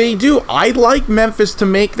if they do, I'd like Memphis to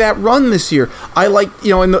make that run this year. I like,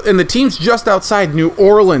 and the teams just outside New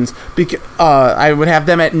Orleans, I would have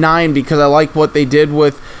them at 9 because I like what they did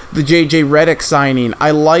with the J.J. Redick signing. I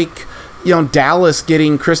like, Dallas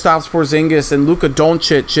getting Kristaps Porzingis and Luka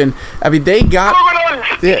Doncic, and I mean they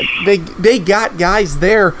got guys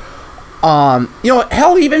there.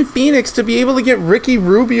 Hell, even Phoenix to be able to get Ricky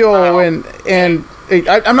Rubio and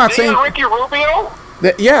I'm not saying Ricky Rubio.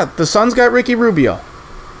 Yeah, the Suns got Ricky Rubio. All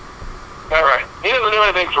right, he doesn't do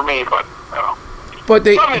anything for me, but But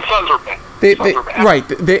Suns are bad.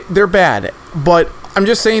 They're bad. But I'm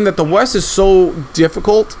just saying that the West is so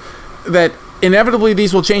difficult that inevitably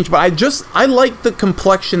these will change. But I like the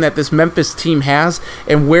complexion that this Memphis team has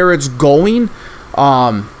and where it's going.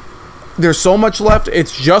 There's so much left.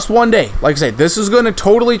 It's just one day. Like I say, this is going to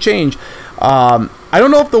totally change. I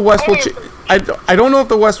don't know if the West will. I don't know if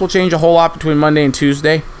the West will change a whole lot between Monday and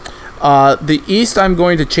Tuesday. The East, I'm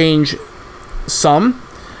going to change some,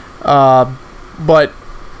 but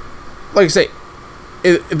like I say,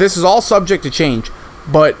 this is all subject to change.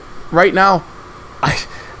 But right now,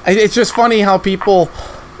 it's just funny how people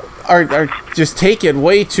are just take it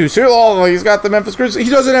way too serious. Oh, he's got the Memphis Grizzlies.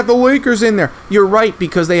 He doesn't have the Lakers in there. You're right,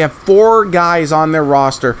 because they have 4 guys on their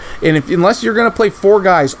roster, and unless you're going to play 4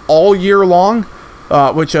 guys all year long,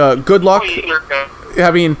 which good luck.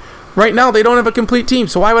 I mean, right now they don't have a complete team,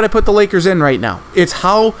 so why would I put the Lakers in right now? It's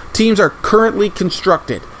how teams are currently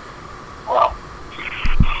constructed. Well,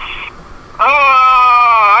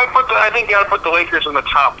 I think you got to put the Lakers in the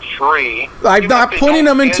top 3. I'm not putting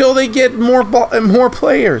them until they get more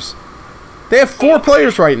players. They have 4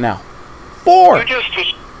 players right now. 4. You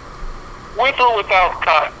just with or without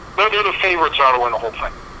Kawhi, they're the favorites out to win the whole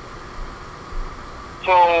thing.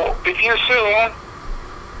 So if you assume,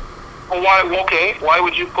 why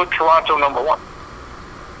would you put Toronto number 1?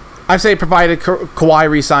 I say provided Kawhi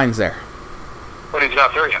resigns there. But he's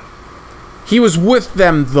not there yet. He was with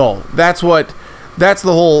them though. That's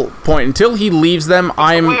the whole point. Until he leaves them, you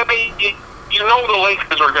know the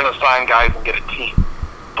Lakers are going to sign guys and get a team.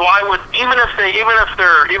 So I would, even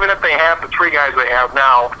if they have the 3 guys they have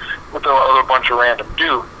now with the other bunch of random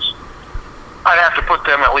dudes, I'd have to put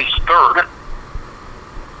them at least 3rd.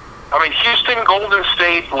 I mean, Houston, Golden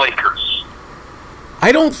State, Lakers.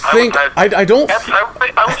 I don't think I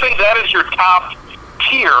would say that is your top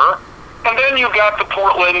tier, and then you've got the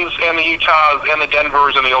Portlands and the Utahs and the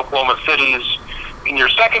Denvers and the Oklahoma Cities in your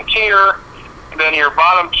second tier. And then your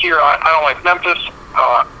bottom tier, I don't like Memphis.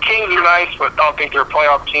 Kings are nice, but I don't think they're a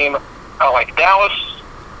playoff team. I don't like Dallas.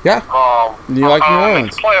 Yeah. You like New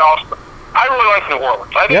Orleans? Playoffs. I really like New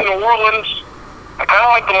Orleans. I think New Orleans. I kind of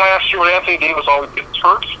like them last year when Anthony Davis always gets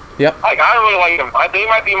hurt. Yep. I really like them. They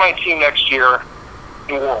might be my team next year,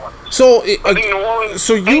 New Orleans. So I think New Orleans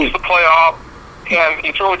makes the playoff, and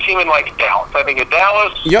you throw a team in like Dallas. I think at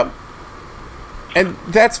Dallas. Yep. And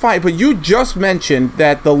that's fine, but you just mentioned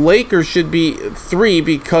that the Lakers should be 3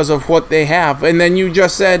 because of what they have, and then you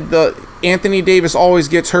just said the Anthony Davis always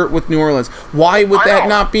gets hurt with New Orleans. Why would that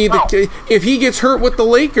not be the case? If he gets hurt with the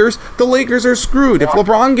Lakers are screwed. If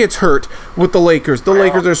LeBron gets hurt with the Lakers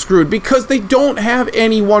are screwed because they don't have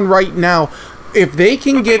anyone right now. If they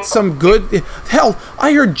can get some good... Hell,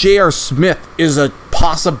 I heard J.R. Smith is a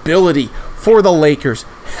possibility for the Lakers.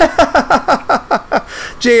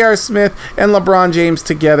 J.R. Smith and LeBron James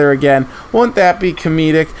together again. Wouldn't that be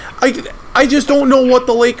comedic? I just don't know what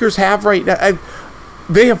the Lakers have right now.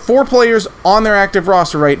 They have 4 players on their active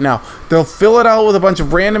roster right now. They'll fill it out with a bunch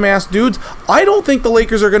of random-ass dudes. I don't think the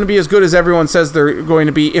Lakers are going to be as good as everyone says they're going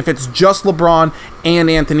to be if it's just LeBron and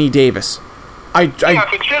Anthony Davis. If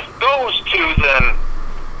it's just those 2,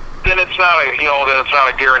 then it's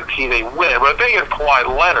not a guarantee they win. But if they get Kawhi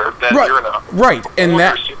Leonard, then you're in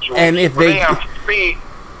a situation. And if they have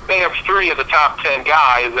 3 of the top 10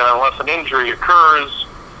 guys, and unless an injury occurs,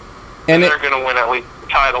 and they're going to win at least the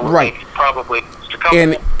title. Right. Probably.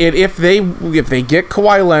 And if they get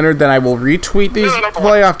Kawhi Leonard, then I will retweet these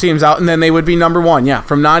playoff teams out, and then they would be number 1. Yeah,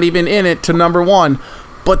 from not even in it to number 1.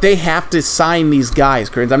 But they have to sign these guys,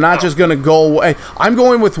 Chris. I'm not just going to go. I'm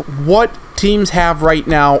going with what teams have right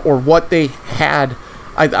now or what they had.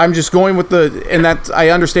 I'm just going with and that I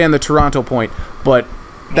understand the Toronto point, but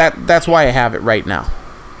that's why I have it right now.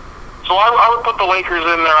 So I would put the Lakers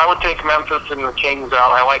in there. I would take Memphis and the Kings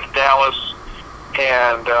out. I like Dallas,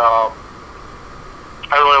 and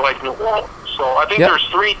I really like New Orleans. So I think there's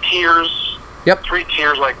 3 tiers. Yep. 3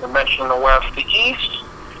 tiers, like I mentioned in the West. The East,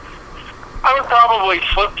 I would probably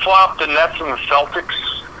flip-flop the Nets and the Celtics.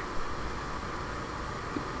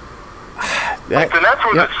 The Nets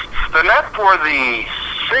were the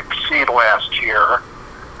 6th seed last year.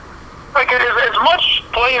 Like, as much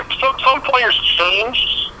some players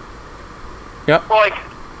changed. Yep. Like,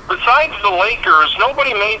 besides the Lakers,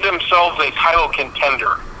 nobody made themselves a title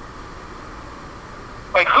contender.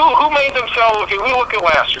 Like, who made themselves... Okay, we look at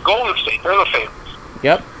last year. Golden State, they're the favorites.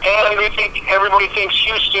 Yep. And everybody thinks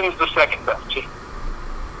Houston's the second best team.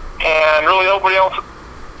 And really nobody else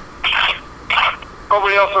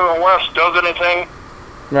in the West does anything.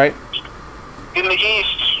 Right. In the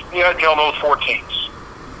East, you had those 4 teams.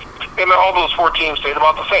 And all those 4 teams stayed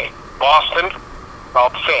about the same. Boston,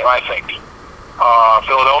 about the same, I think.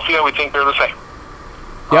 Philadelphia, we think they're the same.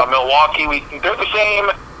 Yep. Milwaukee, they're the same.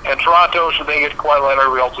 And Toronto, should they get Kawhi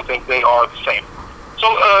Leonard, we also think they are the same. So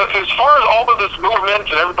as far as all of this movement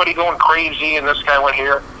and everybody going crazy and this guy went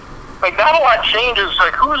here, like not a lot changes.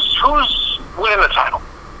 Like who's winning the title?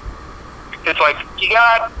 It's like you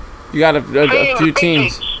got a few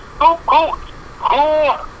teams. Who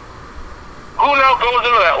now goes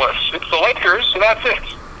into that list? It's the Lakers, and that's it.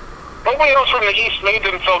 Nobody else from the East made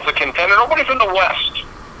themselves a contender. Nobody from the West.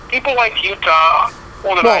 People like Utah,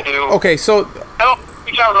 more than I do. Okay, so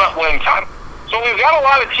Utah's not winning title. So we've got a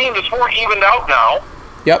lot of teams that's more evened out now.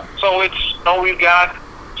 Yep. So we've got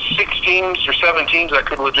 6 teams or 7 teams that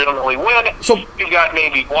could legitimately win. So you've got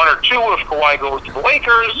maybe 1 or 2 if Kawhi goes to the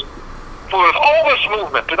Lakers. But with all this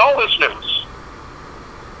movement and all this news,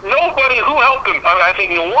 nobody who helped them. I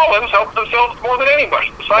think New Orleans helped themselves more than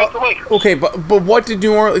anybody besides the Lakers. Okay, but what did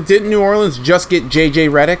Didn't New Orleans just get J.J.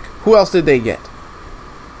 Redick? Who else did they get?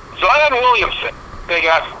 Zion Williamson. They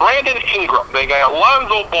got Brandon Ingram. They got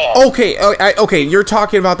Lonzo Ball. Okay, you're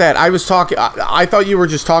talking about that. I thought you were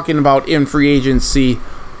just talking about in free agency.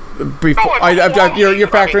 Before you're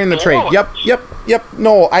factoring the trade. Yep.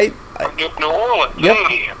 No, New Orleans. Yep.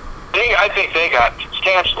 I think they got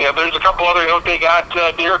substantially. There's a couple other. They got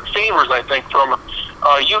Derek Favors, I think, from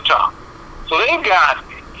Utah. So they've got.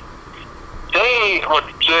 Do they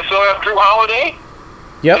still have Drew Holiday?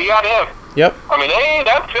 Yep. They got him. Yep. I mean,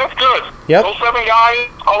 that's good. Yep. Those 7 guys,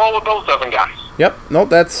 I'll roll with those 7 guys. Yep. No,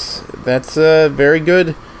 that's a very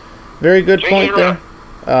good point there.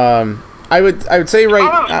 I would say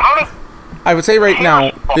right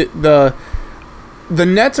now the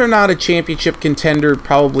Nets are not a championship contender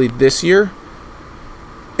probably this year,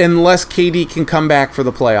 unless KD can come back for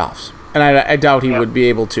the playoffs, and I doubt he would be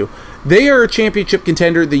able to. They are a championship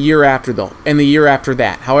contender the year after though, and the year after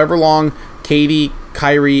that. However long KD,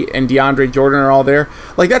 Kyrie, and DeAndre Jordan are all there.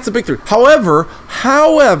 Like, that's a big 3. However,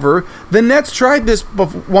 the Nets tried this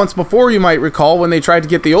once before, you might recall, when they tried to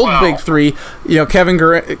get the old big 3, Kevin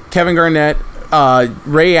Garnett,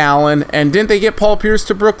 Ray Allen, and didn't they get Paul Pierce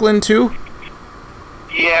to Brooklyn too?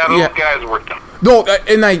 Yeah, those guys were done. No,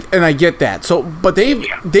 and I get that. So, but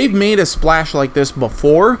they've made a splash like this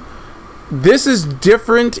before. This is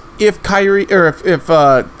different if Kyrie or if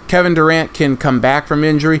Kevin Durant can come back from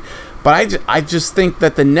injury. But I just think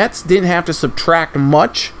that the Nets didn't have to subtract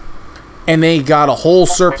much, and they got a whole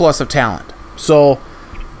surplus of talent. So,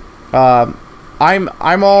 I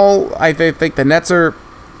think the Nets are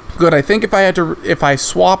good. I think if I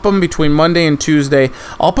swap them between Monday and Tuesday,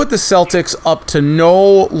 I'll put the Celtics up to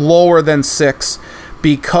no lower than 6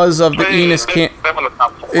 because of the Enes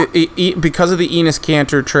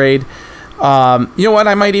Kanter trade. You know what?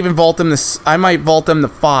 I might even vault them to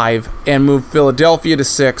 5 and move Philadelphia to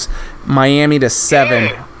 6, Miami to 7.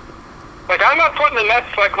 Yeah. Like, I'm not putting the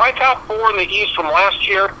Nets, like, my top 4 in the East from last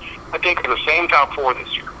year, I think are the same top 4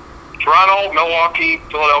 this year. Toronto, Milwaukee,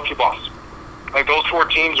 Philadelphia, Boston. Like, those 4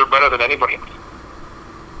 teams are better than anybody else.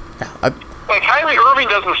 Yeah, like, Kyrie Irving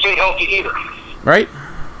doesn't stay healthy either. Right?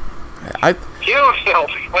 He doesn't stay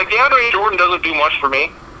healthy. Like, DeAndre Jordan doesn't do much for me.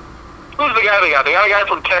 Who's the guy they got? They got a guy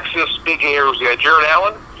from Texas, big hair. Who's the guy? Jared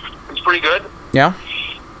Allen. He's pretty good. Yeah.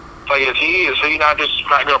 Like, is he not going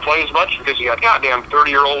to play as much because you got goddamn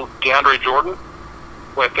 30-year-old DeAndre Jordan,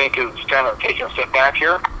 who I think is kind of taking a step back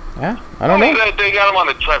here. Yeah, I don't know. They got him on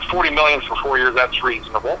the $40 million for 4 years. That's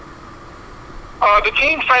reasonable. The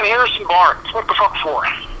team signed Harrison Barnes. What the fuck for?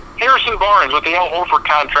 Harrison Barnes with the Al Horford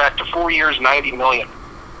contract to 4 years, $90 million.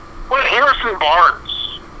 What Harrison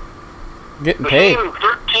Barnes? Getting paid.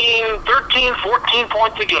 13, 14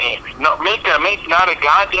 points a game. No, make not a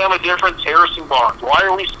goddamn difference, Harrison Barnes. Why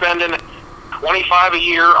are we spending $25 a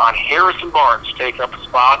year on Harrison Barnes to take up a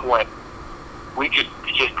spot when we could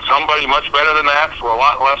get somebody much better than that for a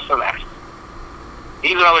lot less than that?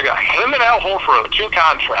 He's another guy. Him and Al Horford are 2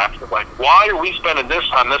 contracts. It's like, why are we spending this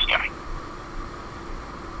on this guy?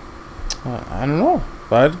 I don't know,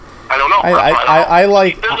 bud. I don't know. I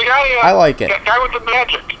like. There's a guy. I like it. Guy with the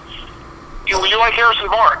magic. You like Harrison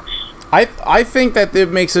Barnes? I think that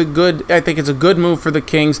it makes a good. I think it's a good move for the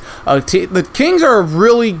Kings. The Kings are a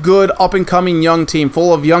really good up and coming young team,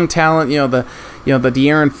 full of young talent. The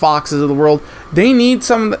De'Aaron Foxes of the world. They need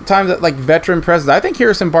sometimes like veteran presence. I think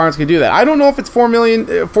Harrison Barnes could do that. I don't know if it's 4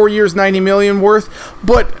 years, $90 million worth,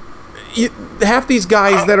 but half these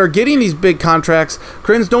guys that are getting these big contracts,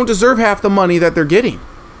 Crins, don't deserve half the money that they're getting.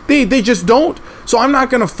 They just don't. So I'm not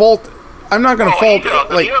going to fault. He doesn't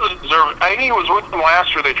deserve it. I think he was with them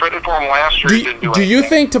last year. They traded for him last year. He didn't do anything. Do you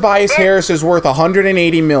think Tobias Harris is worth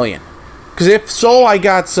 $180 million? Because if so, I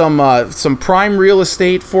got some prime real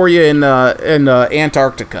estate for you in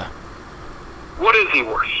Antarctica. What is he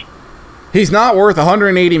worth? He's not worth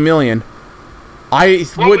 $180 million.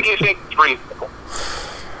 What would you think is reasonable?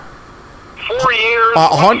 4 years,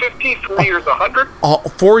 150, 4 years,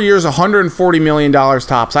 100? 4 years, $140 million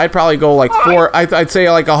tops. I'd probably go like four. I'd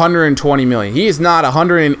say like $120 million. He is not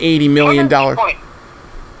 $180 million.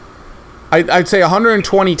 I'd say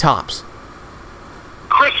 120 tops.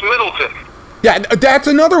 Chris Middleton. Yeah, that's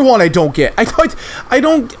another one I don't get. I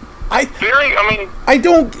don't.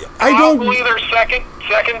 Probably their second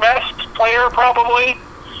best player, probably.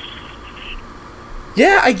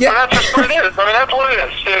 Yeah, I get. That's just what it is. I mean, that's what it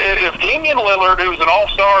is. If Damian Lillard, who's an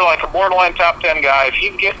all-star, like a borderline top 10 guy, if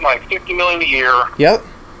he's getting like $50 million a year, yep.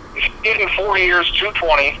 If he's getting 4 years,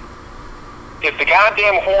 $220. If the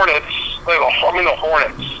goddamn Hornets, the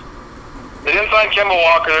Hornets, they didn't sign Kemba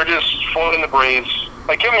Walker, they're just floating the breeze.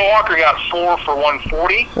 Like, Kemba Walker got 4 for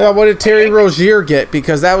 $140. Yeah, what did Terry Rozier get?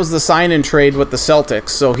 Because that was the sign-and trade with the Celtics.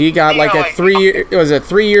 So he got a 3-year, was it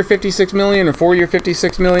 3-year $56 million or 4-year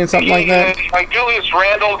 $56 million, something like that? Like Julius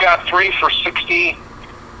Randle got 3 for $60.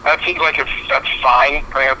 That seems like that's fine.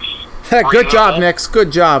 I mean, Heck, good job, Knicks.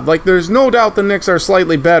 Good job. Like, there's no doubt the Knicks are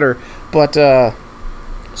slightly better, but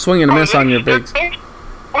swing and a miss on your bigs.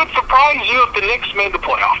 Would it surprise you if the Knicks made the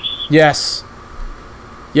playoffs? Yes.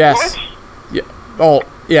 What? Yeah. Oh,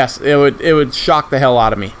 yes. It would shock the hell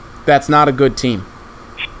out of me. That's not a good team.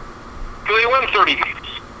 So they win 30 games.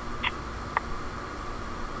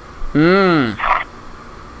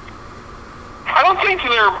 I don't think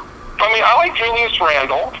they're... I mean, I like Julius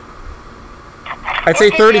Randle. I'd say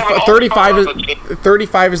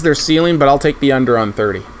 35 is their ceiling, but I'll take the under on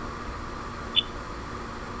 30.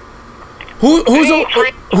 Who's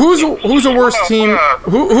a worse team?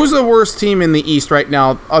 Who's the worst team in the East right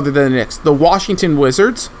now, other than the Knicks? The Washington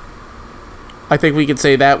Wizards. I think we could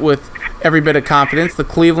say that with every bit of confidence. The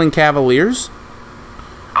Cleveland Cavaliers.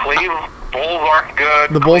 Cleveland Bulls aren't good.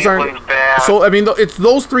 The Bulls Cleveland's aren't. Bad. So I mean, it's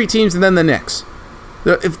those three teams and then the Knicks.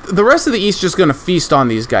 If the rest of the East just going to feast on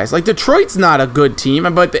these guys. Like, Detroit's not a good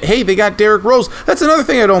team, but hey, they got Derrick Rose. That's another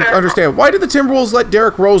thing I don't understand. Why did the Timberwolves let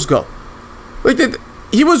Derrick Rose go? Like,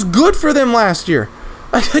 he was good for them last year.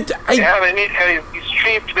 He's cheap.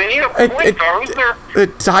 They need a point guard. Who's their...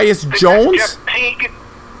 Tyus Jones? Jeff Teague.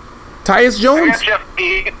 Tyus Jones? Jeff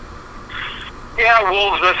Teague. Yeah,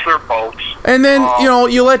 Wolves missed their boats. And then,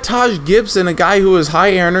 you let Taj Gibson, a guy who was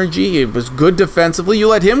high energy, he was good defensively, you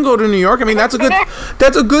let him go to New York. I mean, that's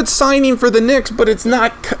a good signing for the Knicks, but it's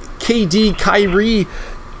not KD, Kyrie,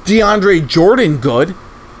 DeAndre Jordan good.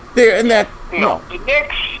 No.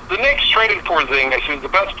 The Knicks traded Porzingis, who's the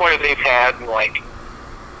best player they've had in like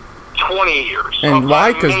 20 years. And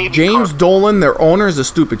why? Because James Dolan, their owner, is a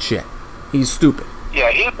stupid shit. He's stupid. Yeah,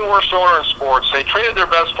 he's the worst owner in sports. They traded their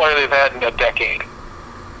best player they've had in a decade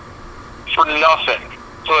for nothing,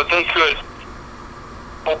 so that they could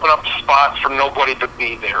open up spots for nobody to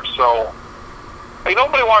be there. So,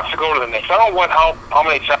 nobody wants to go to the Knicks. I don't know how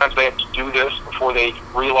many times they have to do this before they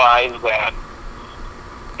realize that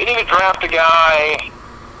they need to draft a guy.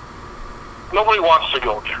 Nobody wants to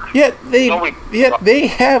go there.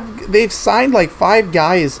 They've signed like 5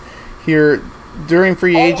 guys here during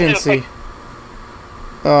free agency.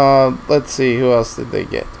 Let's see, who else did they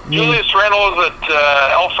get? Julius Randle was at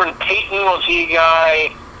Elfrid Payton. Was he a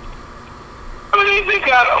guy? I mean, they've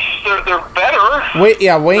got they're better.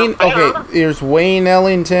 Wayne. Okay, here's Wayne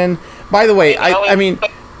Ellington. By the way, I mean,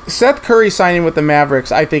 Seth Curry signing with the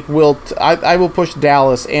Mavericks, I think I will push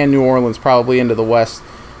Dallas and New Orleans probably into the West.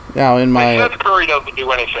 Now Seth Curry doesn't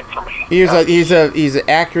do anything for me. He's an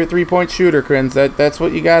accurate 3-point shooter, Crins. That's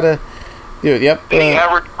what you gotta. Dude, yep. He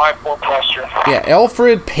averaged 5 pressure. Yeah,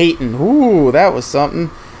 Elfrid Payton. Ooh, that was something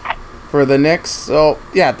for the Knicks. So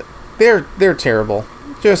yeah, they're terrible.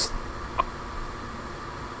 Just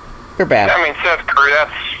they're bad. I mean, Seth Curry,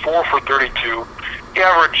 that's 4 for 32. He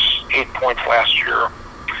averaged 8 points last year.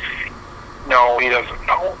 No, he doesn't.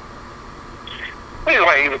 No,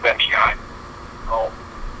 he's a bench guy. No,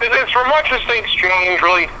 it's for much as things change.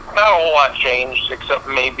 Really, not a whole lot changed except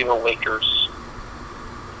maybe the Lakers.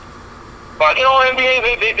 But,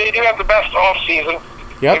 NBA, they do have the best off-season.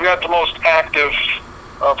 Yep. They've got the most active,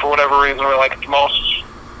 for whatever reason, or like the most...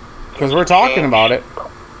 Because we're talking about it. A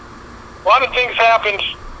lot of things happened,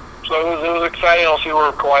 so it was exciting. I'll see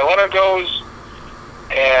where Kawhi Leonard goes.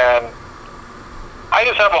 And I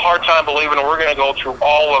just have a hard time believing that we're going to go through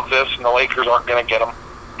all of this and the Lakers aren't going to get them.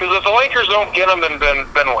 Because if the Lakers don't get them,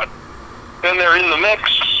 then what? Then they're in the mix.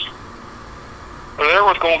 They're there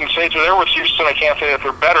with Golden State. They're there with Houston. I can't say that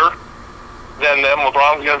they're better than them.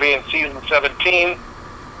 LeBron's going to be in season 17.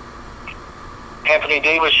 Anthony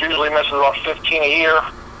Davis usually misses about 15 a year.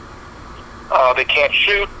 They can't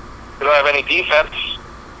shoot. They don't have any defense.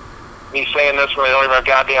 me saying this when they don't even have a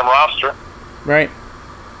goddamn roster. Right.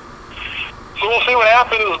 So we'll see what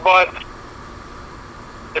happens, but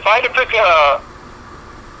if I had to pick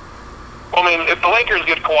if the Lakers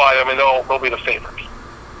get Kawhi, they'll be the favorites.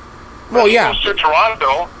 Well, if yeah.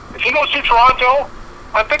 If he goes to Toronto,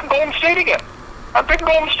 I'm picking Golden State again. I'm picking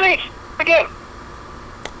Golden State again.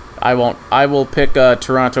 I won't. I will pick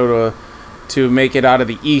Toronto to make it out of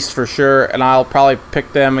the East for sure, and I'll probably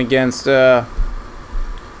pick them against maybe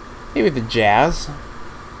the Jazz.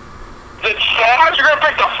 The Jazz? You're gonna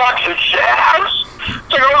pick the fucking Jazz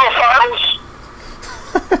to go to the finals?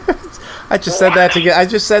 I just said that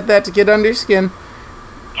to get under your skin.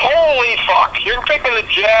 Holy fuck! You're picking the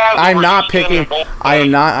Jazz. I'm not taking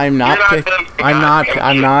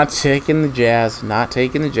the Jazz. Not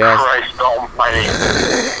taking the Jazz. Christ almighty.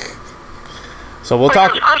 So we'll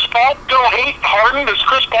talk. Does Chris Paul still hate Harden? Does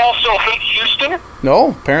Chris Paul still hate Houston?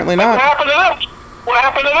 No, apparently not. What happened to this? What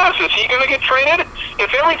happened to this? Is he going to get traded?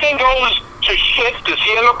 If everything goes to shit, does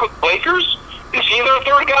he end up with Lakers? Is he their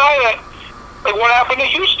third guy? What happened to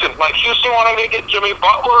Houston? Houston wanted to get Jimmy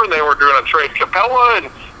Butler, and they were going to trade Capella, and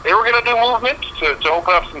they were going to do movement to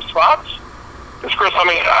open up some spots. Chris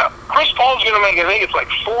Paul's going to make, I think it's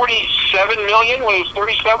 $47 million when he's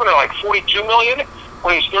 37, or $42 million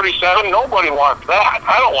when he's 37. Nobody wants that.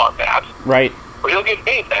 I don't want that. Right. But he'll get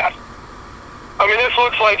paid that. This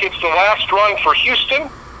looks like it's the last run for Houston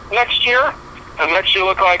next year, and next year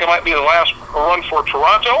looks like it might be the last run for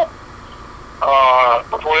Toronto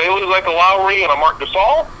before they lose a Lowry and a Marc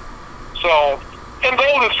Gasol. So, and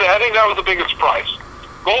Golden State, I think that was the biggest surprise.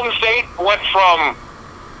 Golden State went from,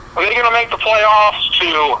 are they going to make the playoffs,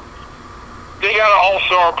 to they got an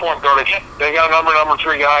all-star point guard. They got a number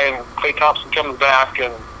 3 guy, and Klay Thompson comes back,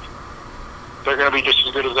 and they're going to be just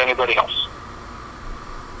as good as anybody else.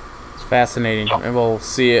 Fascinating, and we'll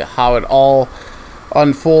see how it all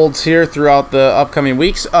unfolds here throughout the upcoming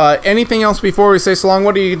weeks. Anything else before we say so long?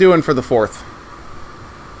 What are you doing for the 4th?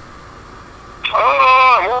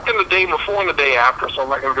 I'm working the day before and the day after, so I'm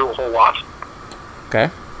not going to do a whole lot. Okay.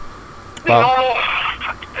 Well,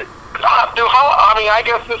 I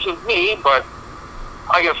guess this is me, but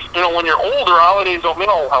I guess when you're older, holidays don't mean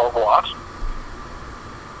a whole hell of a lot.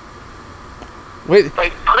 Wait.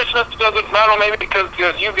 Christmas doesn't matter, maybe because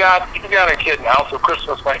you got a kid now, so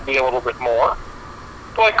Christmas might be a little bit more.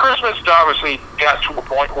 But Christmas obviously got to a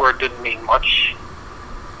point where it didn't mean much.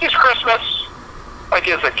 It's Christmas.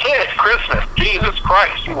 As a kid, Christmas, Jesus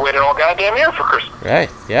Christ, you waited all goddamn year for Christmas. Right?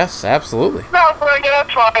 Yes, absolutely. No, but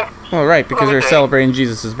that's fine. Oh, right, because they're celebrating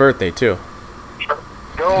Jesus' birthday too. Sure.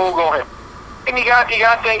 Go ahead. And you got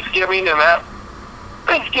Thanksgiving, and that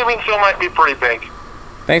Thanksgiving still might be pretty big.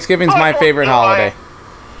 Thanksgiving's my favorite holiday.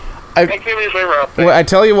 Thanksgiving's my favorite holiday. Well, I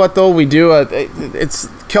tell you what, though, we do. It's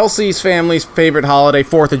Kelsey's family's favorite holiday,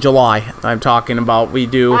 4th of July. I'm talking about. We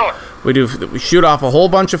shoot off a whole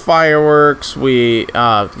bunch of fireworks. We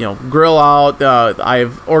grill out.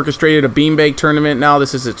 I've orchestrated a beanbag tournament now.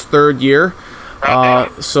 This is its 3rd year.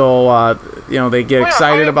 So they get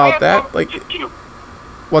excited about that.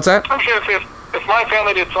 What's that? I'm sure if my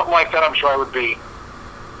family did something like that, I'm sure I would be.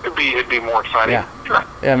 It'd be more exciting. Yeah. Sure.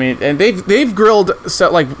 And they've grilled.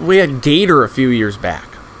 So we had gator a few years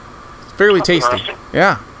back. It's fairly tasty.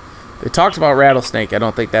 Yeah. They talked about rattlesnake. I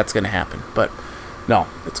don't think that's going to happen, but no,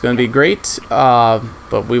 it's going to be great.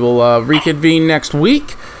 But we will reconvene next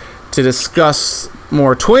week to discuss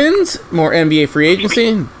more Twins, more NBA free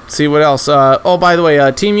agency, see what else. By the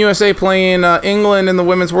way, Team USA playing England in the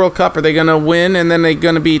Women's World Cup. Are they going to win? And then they're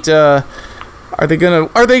going to beat. Are they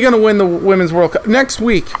gonna win the Women's World Cup next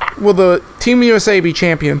week? Will the Team USA be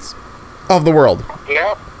champions of the world?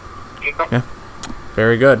 Yeah.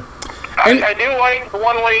 Very good. I do like the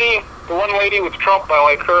one lady with Trump. I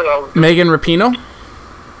like her. Megan Rapinoe.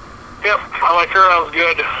 Yep, I like her. That was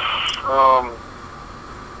good.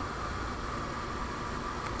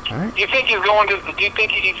 All right. Do you think he's going to? Do you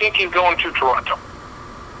think he's going to Toronto?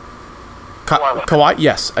 Kawhi?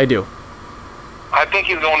 Yes, I do. I think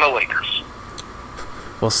he's going to Lakers.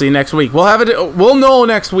 We'll see next week. We'll know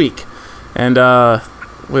next week, and we'll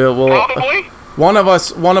probably one of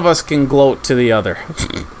us can gloat to the other.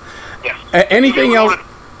 Yes. Anything else?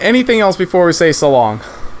 Anything else before we say so long?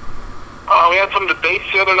 We had some debates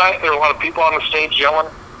the other night. There were a lot of people on the stage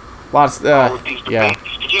yelling. Lots. With these debates. Yeah.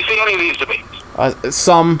 Did you see any of these debates?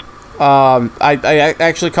 Some. I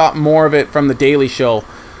actually caught more of it from the Daily Show.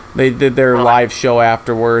 They did their live show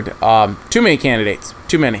afterward. Too many candidates.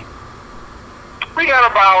 Too many. We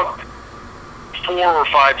got about 4 or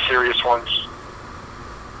 5 serious ones.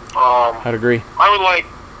 I'd agree. I would like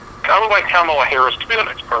Kamala Harris to be the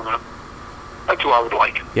next president. That's who I would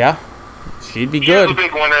like. Yeah. She'd be She's good. the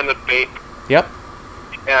big winner in the debate. Yep.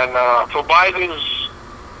 And so Biden's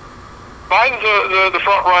the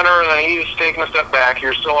front runner, and then he's taking a step back.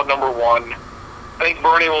 You're still at number 1. I think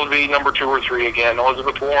Bernie will be number 2 or 3 again.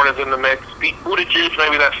 Elizabeth Warren is in the mix. Pete Buttigieg,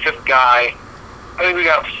 maybe that 5th guy. I think we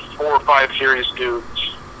got 4 or 5 serious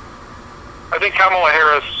dudes. I think Kamala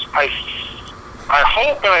Harris, I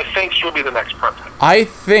hope and I think she'll be the next president. I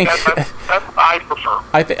think... That's I prefer.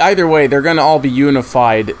 Either way, they're going to all be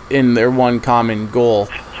unified in their one common goal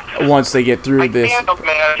once they get through this.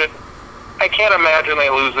 I can't imagine they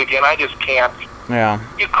lose again. I just can't. Yeah.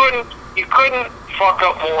 You couldn't fuck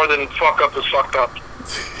up more than fuck up is fucked up.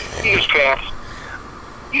 You just can't.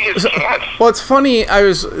 You just can't. Well, it's funny.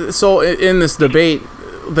 In this debate,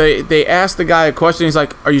 they asked the guy a question. He's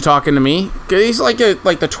like, "Are you talking to me?" He's like the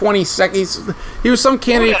 22nd. He was some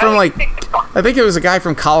candidate from I think it was a guy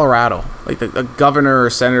from Colorado, like a governor or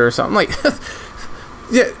senator or something. Like,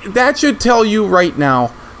 yeah, that should tell you right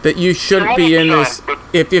now that you shouldn't be in this.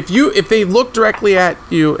 If they look directly at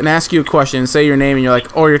you and ask you a question and say your name and you're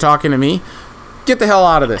like, "Oh, you're talking to me," get the hell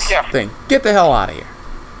out of this thing. Get the hell out of here.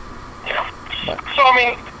 Yeah. But. So I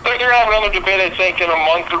mean, they're gonna have another debate. I think in a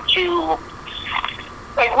month or 2.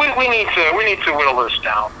 Like we need to whittle this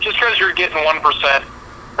down. Just because you're getting 1%,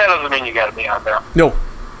 that doesn't mean you got to be on there. No,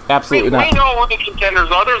 absolutely not. We know who the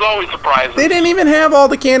contenders are. There's always surprises. They didn't even have all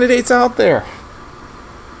the candidates out there.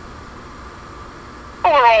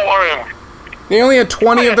 Oh, they're all in. They only had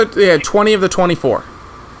 20 of the 24.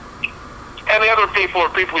 And the other people are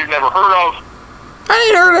people you've never heard of. I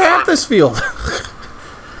ain't heard of half this field.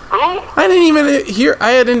 Who? I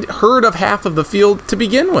hadn't heard of half of the field to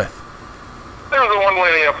begin with. There was the one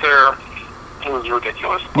lady up there who was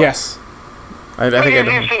ridiculous. Yes. I think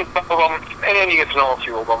you've seen some of them, and then you get to know a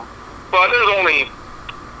few of them. But there's only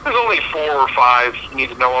 4 or 5 you need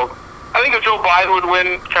to know of. I think if Joe Biden would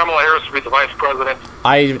win, Kamala Harris would be the vice president.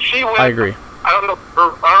 I agree. I don't know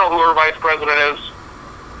who her vice president is,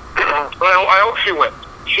 but I hope she wins.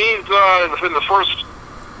 She's in the first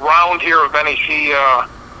round here of any. She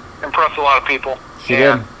impressed a lot of people. She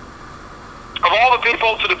did. Of all the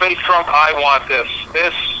people to debate Trump, I want this.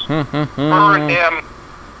 Her and him,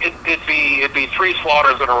 it'd be 3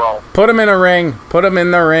 slaughters in a row. Put him in a ring. Put him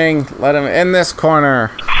in the ring. Let him in this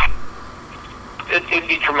corner. It'd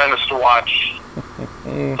be tremendous to watch.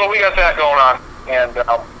 So we got that going on, and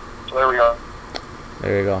so there we go.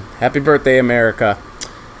 There you go. Happy birthday, America.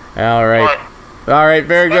 All right.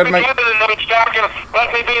 Very good. Let me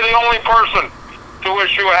be the only person to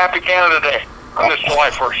wish you a happy Canada Day on this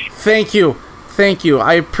July 1st. Thank you.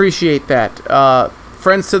 I appreciate that.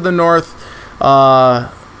 Friends to the North,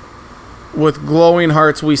 with glowing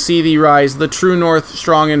hearts we see thee rise, the true North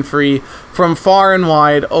strong and free. From far and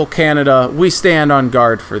wide, O Canada, we stand on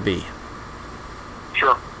guard for thee.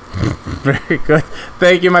 Sure. Very good.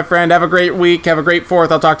 Thank you, my friend. Have a great week. Have a great 4th.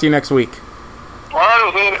 I'll talk to you next week. All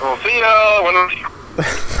right, we'll see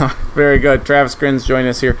you. Very good. Travis Grins joining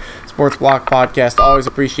us here. Sports Block Podcast. Always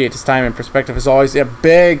appreciate his time and perspective. As always,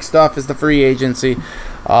 big stuff is the free agency.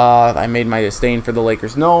 I made my disdain for the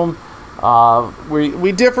Lakers known.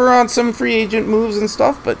 We differ on some free agent moves and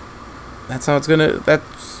stuff, but that's a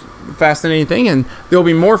fascinating thing, and there'll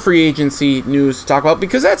be more free agency news to talk about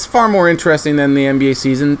because that's far more interesting than the NBA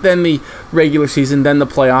season, than the regular season, than the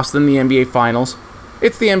playoffs, than the NBA finals.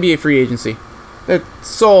 It's the NBA free agency.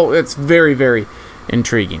 It's very, very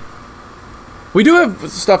intriguing. We do have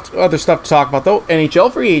other stuff to talk about, though.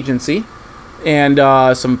 NHL free agency and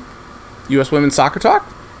some U.S. women's soccer talk.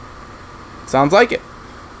 Sounds like it.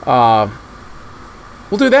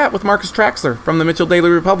 We'll do that with Marcus Traxler from the Mitchell Daily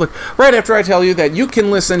Republic right after I tell you that you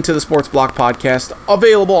can listen to the Sports Block Podcast,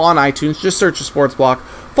 available on iTunes. Just search the Sports Block.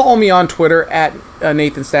 Follow me on Twitter at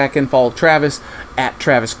Nathan Stacken. Follow Travis at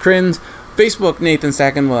Travis Crins. Facebook, Nathan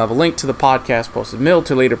Stacken. We'll have a link to the podcast posted middle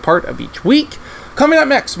to later part of each week. Coming up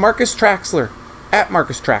next, Marcus Traxler at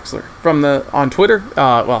Marcus Traxler on Twitter.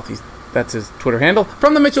 That's his Twitter handle.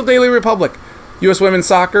 From the Mitchell Daily Republic. U.S. women's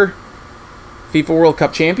soccer, FIFA World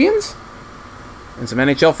Cup champions, and some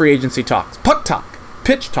NHL free agency talks. Puck talk,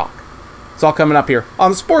 pitch talk. It's all coming up here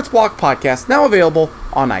on the Sports Block Podcast, now available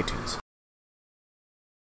on iTunes.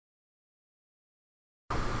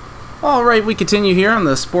 All right, we continue here on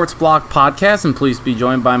the Sports Block Podcast, and pleased to be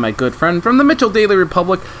joined by my good friend from the Mitchell Daily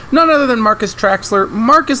Republic, none other than Marcus Traxler.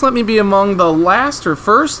 Marcus, let me be among the last or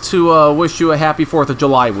first to wish you a happy 4th of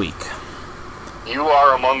July week. You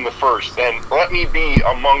are among the first, and let me be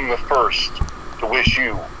among the first to wish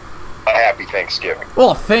you a happy Thanksgiving.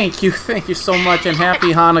 Well, thank you so much, and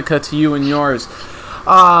happy Hanukkah to you and yours.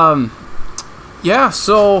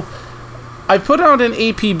 So I put out an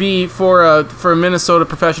APB for a Minnesota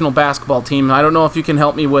professional basketball team. I don't know if you can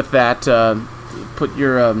help me with that. Put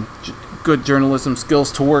your good journalism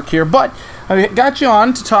skills to work here. But I got you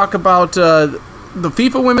on to talk about the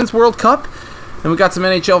FIFA Women's World Cup, and we got some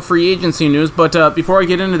NHL free agency news. But before I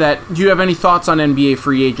get into that, do you have any thoughts on NBA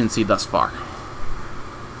free agency thus far?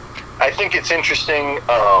 I think it's interesting.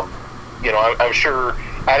 I'm sure.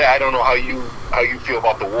 I don't know how you feel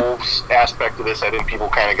about the Wolves aspect of this. I think people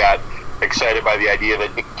kind of got excited by the idea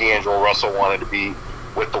that D'Angelo Russell wanted to be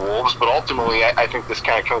with the Wolves, but ultimately I think this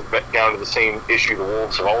kind of comes back down to the same issue the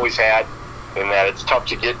Wolves have always had, in that it's tough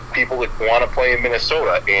to get people that want to play in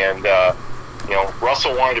Minnesota. And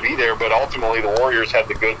Russell wanted to be there, but ultimately the Warriors had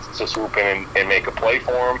the goods to swoop in and make a play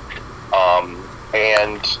for him.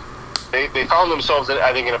 And they found themselves,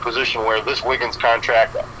 I think, in a position where this Wiggins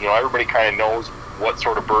contract, everybody kind of knows what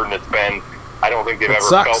sort of burden it's been. I don't think they've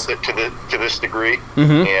ever felt it to this degree,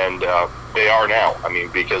 and they are now. I mean,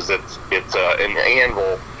 because it's an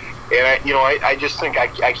anvil, and I just think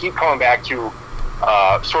I keep coming back to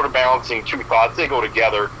sort of balancing two thoughts. They go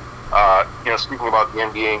together. Speaking about the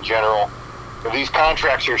NBA in general, these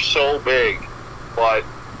contracts are so big, but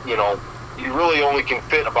you really only can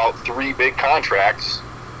fit about 3 big contracts,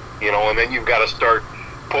 and then you've got to start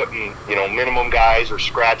putting minimum guys or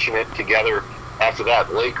scratching it together. After that,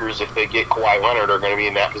 the Lakers, if they get Kawhi Leonard, are going to be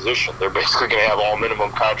in that position. They're basically going to have all minimum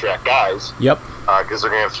contract guys. Yep. Because they're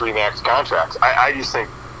going to have 3 max contracts. I just think,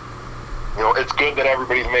 it's good that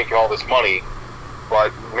everybody's making all this money,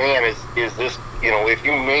 but man, is this, if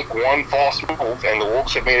you make one false move, and the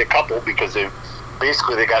Wolves have made a couple because they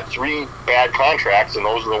got 3 bad contracts, and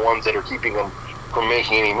those are the ones that are keeping them from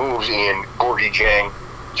making any moves in Gorgie Jang,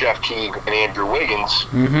 Jeff Teague, and Andrew Wiggins.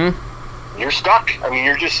 Mm-hmm. You're stuck. I mean,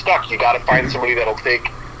 you're just stuck. You got to find somebody that'll take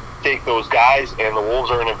those guys, and the Wolves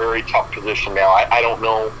are in a very tough position now. I don't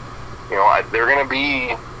know. They're going to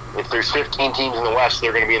be, if there's 15 teams in the West,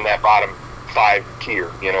 they're going to be in that bottom 5 tier,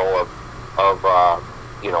 of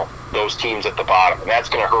those teams at the bottom, and that's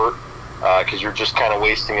going to hurt because you're just kind of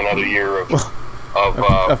wasting another year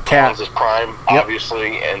of Kansas prime,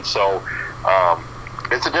 obviously, and so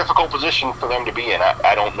it's a difficult position for them to be in.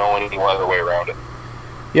 I don't know any other way around it.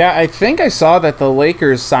 Yeah, I think I saw that the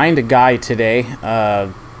Lakers signed a guy today,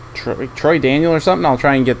 Troy Daniel or something. I'll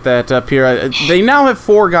try and get that up here. They now have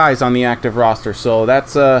 4 guys on the active roster, so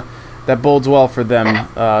that bodes well for them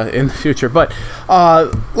in the future. But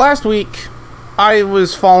last week, I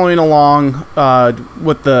was following along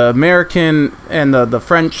with the American and the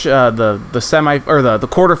French, the semi or the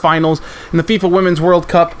quarterfinals in the FIFA Women's World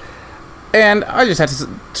Cup. And I just had to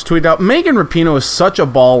tweet out, Megan Rapinoe is such a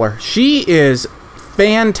baller. She is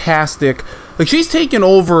fantastic. Like, she's taken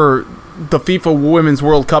over the FIFA Women's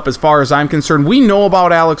World Cup as far as I'm concerned. We know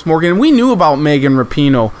about Alex Morgan. We knew about Megan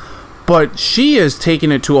Rapinoe. But she is taking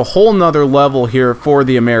it to a whole nother level here for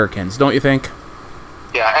the Americans, don't you think?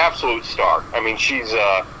 Yeah, absolute star. I mean, she's,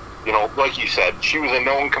 like you said, she was a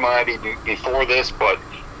known commodity before this, but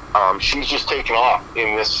she's just taken off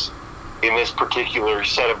in this particular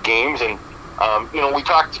set of games. And, we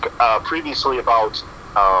talked previously about,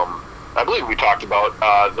 I believe we talked about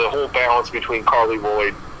the whole balance between Carly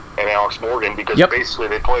Lloyd and Alex Morgan, because basically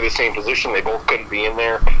they play the same position. They both couldn't be in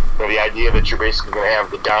there. The idea that you're basically going to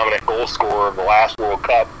have the dominant goal scorer of the last World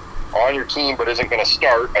Cup on your team, but isn't going to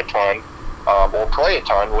start a ton or play a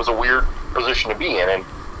ton, was a weird position to be in. And,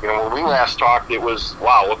 when we last talked, it was,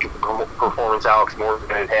 wow, look at the performance Alex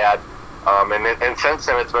Morgan had. And since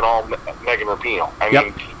then, it's been all Megan Rapinoe. I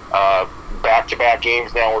mean, back-to-back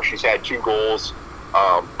games now where she's had 2 goals.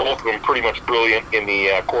 Both of them pretty much brilliant in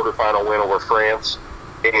the quarterfinal win over France.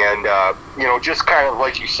 And, just kind of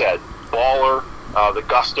like you said, baller, the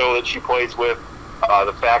gusto that she plays with,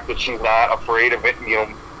 the fact that she's not afraid of it,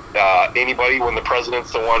 anybody when the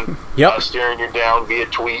president's the one staring you down via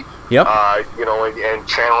tweet, and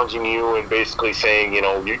challenging you and basically saying,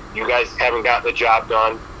 you guys haven't gotten the job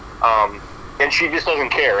done. And she just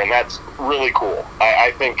doesn't care, and that's really cool.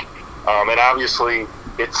 I think, and obviously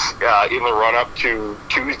it's in the run-up to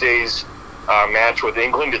Tuesday's match with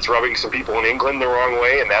England. It's rubbing some people in England the wrong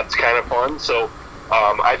way, and that's kind of fun. So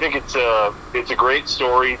I think it's a great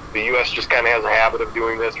story. The U.S. just kind of has a habit of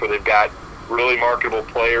doing this, where they've got really marketable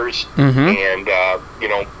players, and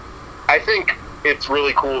I think it's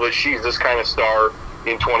really cool that she's this kind of star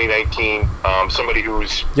in 2019. Somebody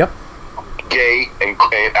who's gay and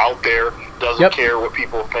out there, doesn't care what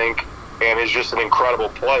people think, and is just an incredible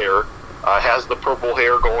player. Has the purple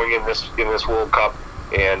hair going in this World Cup,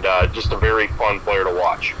 and just a very fun player to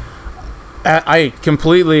watch. I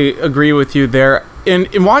completely agree with you there.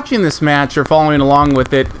 in watching this match or following along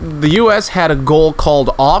with it, the U.S. had a goal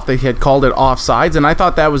called off. They had called it offsides, and I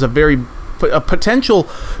thought that was a potential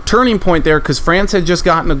turning point there because France had just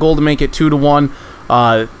gotten a goal to make it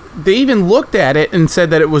 2-1. They even looked at it and said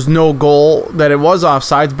that it was no goal, that it was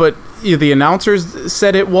offsides, but the announcers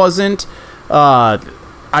said it wasn't.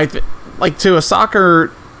 To a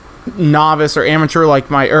soccer novice or amateur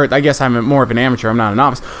I guess I'm more of an amateur. I'm not a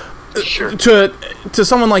novice. Sure. To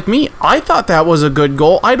someone like me, I thought that was a good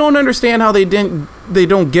goal. I don't understand how they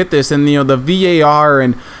don't get this, and the VAR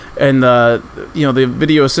and the the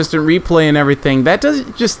video assistant replay and everything. That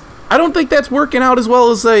I don't think that's working out as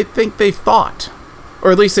well as I think they thought,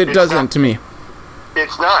 or at least it doesn't to me.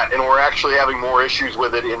 It's not, and we're actually having more issues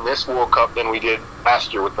with it in this World Cup than we did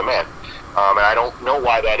last year with the men. And I don't know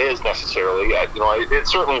why that is necessarily. It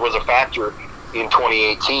certainly was a factor in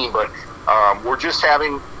 2018, but we're just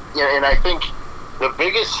having. And I think the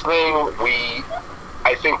biggest thing we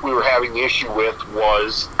were having the issue with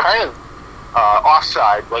was kind of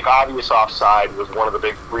offside, like obvious offside was one of the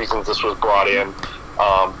big reasons this was brought in.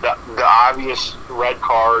 The obvious red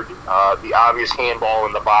card, the obvious handball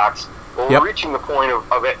in the box. Well, we're reaching the point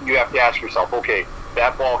of it. You have to ask yourself, okay,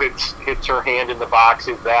 that ball hits her hand in the box.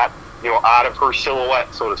 Is that out of her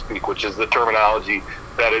silhouette, so to speak, which is the terminology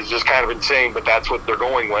that is just kind of insane, but that's what they're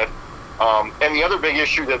going with. And the other big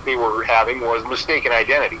issue that they were having was mistaken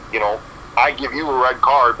identity. I give you a red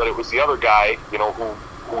card, but it was the other guy,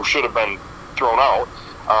 who should have been thrown out.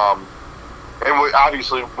 And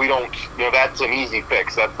obviously we don't, that's an easy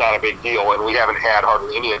fix. That's not a big deal, and we haven't had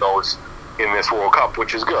hardly any of those in this World Cup,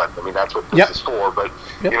 which is good. I mean, that's what this is for. But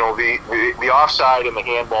the offside and the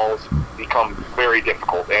handballs become very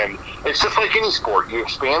difficult, and it's just like any sport. You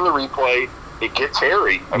expand the replay. It gets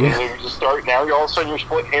hairy. I mean, you just start now. All of a sudden, you're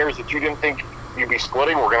splitting hairs that you didn't think you'd be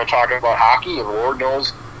splitting. We're going to talk about hockey, and Lord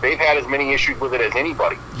knows they've had as many issues with it as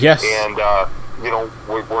anybody. Yes. And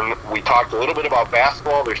we talked a little bit about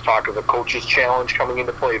basketball. There's talk of a coach's challenge coming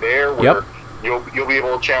into play there, where you'll be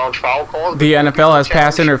able to challenge foul calls. The NFL has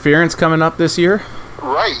pass interference coming up this year.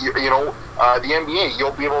 Right. The NBA,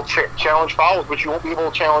 you'll be able to challenge fouls, but you won't be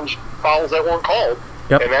able to challenge fouls that weren't called.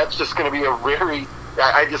 Yep. And that's just going to be a very.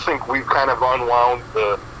 I just think we've kind of unwound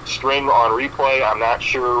the string on replay. I'm not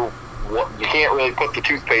sure you can't really put the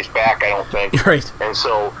toothpaste back, I don't think. Right. And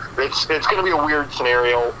so it's going to be a weird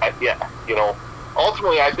scenario.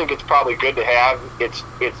 Ultimately, I think it's probably good to have. It's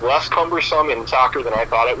less cumbersome in soccer than I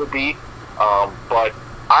thought it would be. But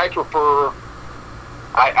I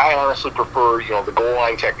honestly prefer, the goal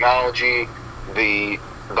line technology, the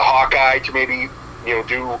Hawkeye to maybe,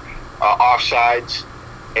 do offsides.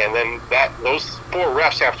 And then those four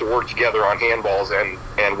refs have to work together on handballs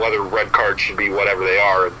and whether red cards should be whatever they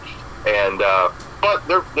are. But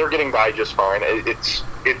they're getting by just fine. It's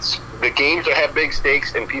the games that have big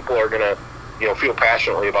stakes, and people are gonna feel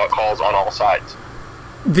passionately about calls on all sides.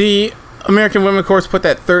 The American women, of course, put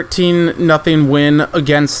that 13-0 win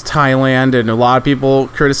against Thailand, and a lot of people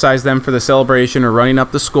criticized them for the celebration or running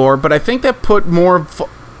up the score. But I think that put more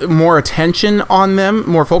attention on them,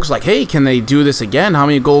 more focus, like, hey, can they do this again? How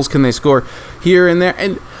many goals can they score here and there?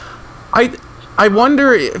 And I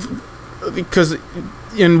wonder if, because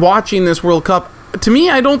in watching this World Cup, to me,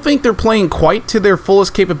 I don't think they're playing quite to their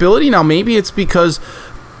fullest capability. Now, maybe it's because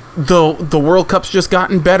the World Cup's just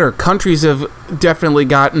gotten better. Countries have definitely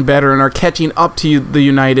gotten better and are catching up to the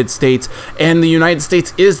United States, and the United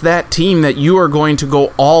States is that team that you are going to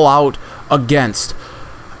go all out against.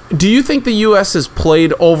 Do you think the U.S. has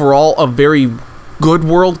played overall a very good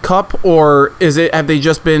World Cup, or have they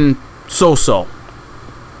just been so-so?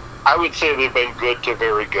 I would say they've been good to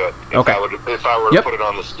very good. If I were to put it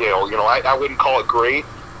on the scale, I wouldn't call it great,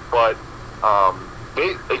 but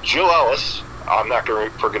Jill Ellis. I'm not going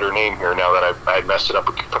to forget her name here now that I messed it up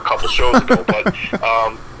a couple shows ago, but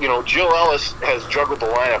Jill Ellis has juggled the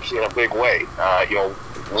lineups in a big way.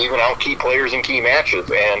 Leaving out key players in key matches,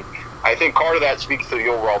 and I think part of that speaks to the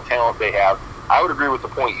overall talent they have. I would agree with the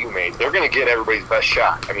point you made. They're going to get everybody's best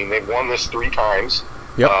shot. I mean, they've won this 3 times,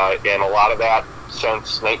 and a lot of that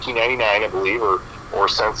since 1999, I believe, or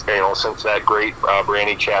since that great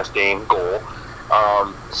Brandy Chastain goal.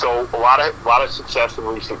 So a lot of success in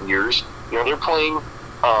recent years. They're playing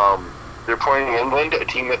England, a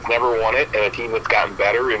team that's never won it, and a team that's gotten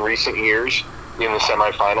better in recent years in the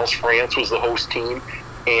semifinals. France was the host team,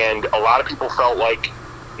 and a lot of people felt like,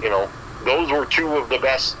 those were 2 of the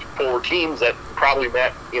best 4 teams that probably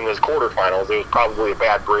met in the quarterfinals. It was probably a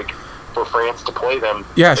bad break for France to play them.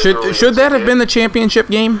 Yeah, should that have been the championship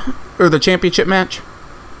game or the championship match?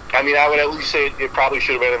 I mean, I would at least say it probably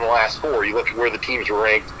should have been in the last 4. You look at where the teams were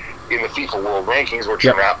ranked, in the FIFA World Rankings, which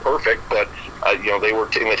are not perfect, but they were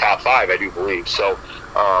in the top 5, I do believe. So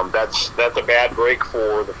that's a bad break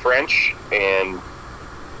for the French, and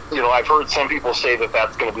I've heard some people say that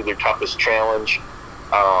that's going to be their toughest challenge.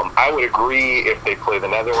 I would agree if they play the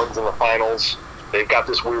Netherlands in the finals. They've got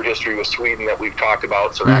this weird history with Sweden that we've talked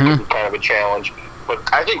about, so that could be kind of a challenge. But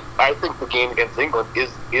I think the game against England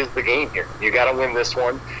is the game here. You got to win this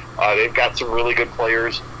one. They've got some really good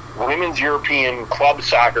players. Women's European club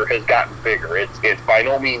soccer has gotten bigger. It's by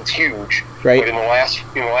no means huge, right. But in the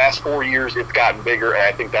last 4 years, it's gotten bigger, and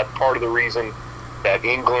I think that's part of the reason that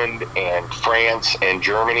England and France and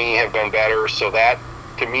Germany have been better. So that,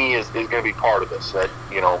 to me, is going to be part of this. That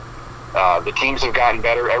the teams have gotten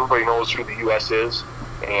better. Everybody knows who the U.S. is,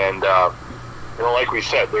 and like we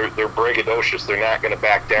said, they're braggadocious. They're not going to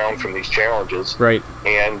back down from these challenges, right?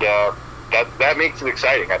 And that makes it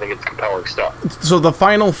exciting. I think it's compelling stuff. So the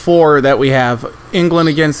final 4 that we have: England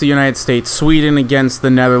against the United States, Sweden against the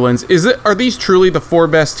Netherlands. Are these truly the 4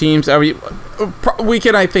 best teams? I mean, we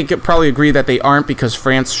can, I think, probably agree that they aren't, because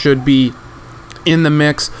France should be in the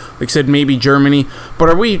mix. Like I said, maybe Germany.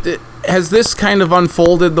 But has this kind of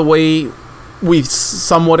unfolded the way we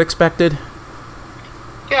somewhat expected?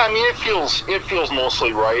 Yeah, I mean, it feels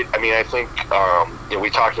mostly right. I mean, I think we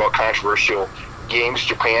talked about controversial games.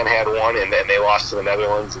 Japan had one, and then they lost to the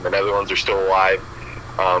Netherlands, and the Netherlands are still alive.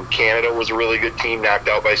 Canada was a really good team, knocked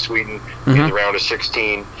out by Sweden in the round of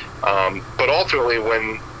 16. But ultimately,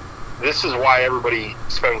 this is why everybody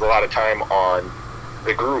spends a lot of time on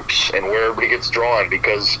the groups and where everybody gets drawn,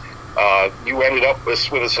 because you ended up with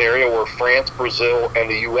a scenario where France, Brazil, and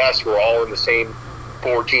the U.S. were all in the same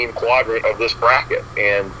 4-team quadrant of this bracket,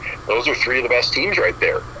 and those are 3 of the best teams right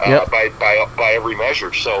there by every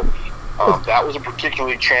measure. So that was a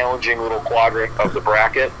particularly challenging little quadrant of the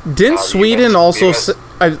bracket. Didn't Sweden also?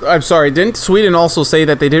 I'm sorry. Didn't Sweden also say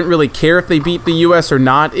that they didn't really care if they beat the U.S. or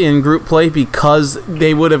not in group play, because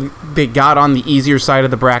they got on the easier side of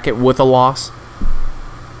the bracket with a loss?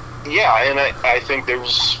 Yeah, and I think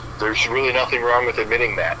there's really nothing wrong with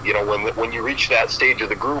admitting that. When you reach that stage of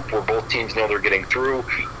the group where both teams know they're getting through,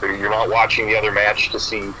 you're not watching the other match to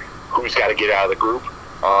see who's got to get out of the group.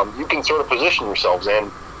 You can sort of position yourselves,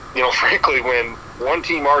 and frankly, when one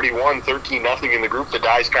team already won 13-0 in the group, the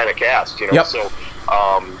die's kind of cast. So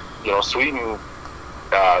Sweden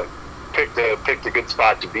picked a good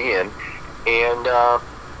spot to be in, and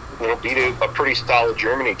beat a pretty solid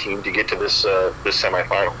Germany team to get to this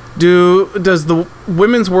semifinal. Does the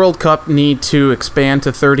Women's World Cup need to expand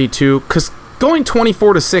to 32? Because going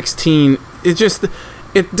 24-16,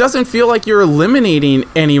 it doesn't feel like you're eliminating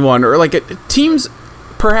anyone, or like teams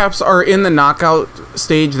perhaps are in the knockout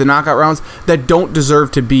stage, the knockout rounds, that don't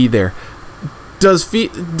deserve to be there. Does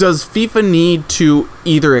FIFA need to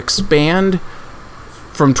either expand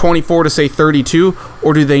from 24 to say 32,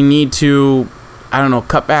 or do they need to,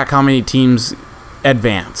 cut back how many teams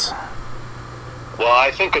advance? Well,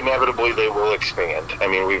 I think inevitably they will expand. I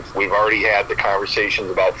mean, we've already had the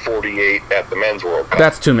conversations about 48 at the Men's World Cup.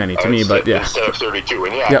 That's too many to me, but yeah. Instead of 32.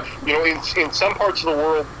 And in some parts of the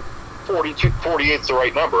world, 48 is the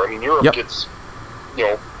right number. I mean, Europe gets,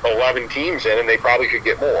 11 teams in, and they probably could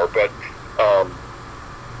get more. But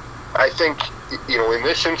I think, in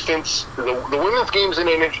this instance, the women's game's in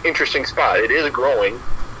an interesting spot. It is growing,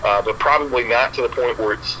 but probably not to the point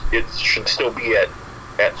where it should still be at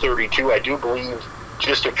 32. I do believe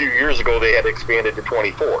just a few years ago they had expanded to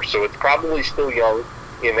 24. So it's probably still young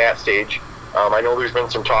in that stage. I know there's been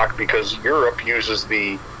some talk because Europe uses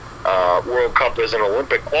the World Cup as an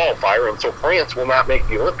Olympic qualifier, and so France will not make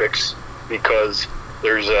the Olympics because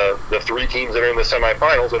there's the 3 teams that are in the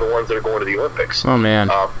semifinals are the ones that are going to the Olympics. Oh man,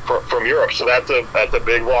 from Europe. So that's a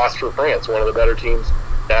big loss for France. One of the better teams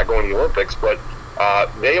not going to the Olympics, but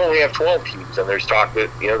they only have 12 teams, and there's talk that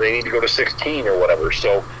they need to go to 16 or whatever.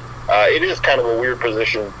 So it is kind of a weird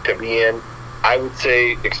position to be in. I would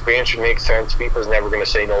say expansion makes sense. FIFA's never going to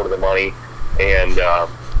say no to the money, and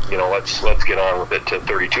let's get on with it to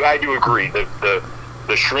 32. I do agree that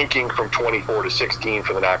the shrinking from 24 to 16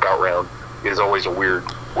 for the knockout round is always a weird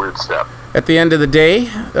step. At the end of the day,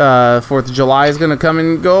 4th of July is going to come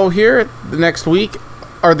and go here the next week.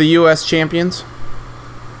 Are the U.S. champions?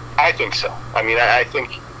 I think so. I mean, I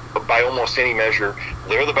think by almost any measure,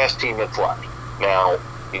 they're the best team that's left. Now,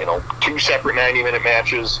 2 separate 90-minute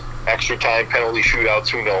matches, extra time, penalty shootouts,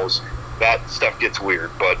 who knows? That stuff gets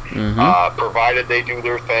weird. But provided they do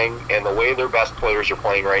their thing and the way their best players are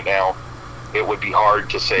playing right now, it would be hard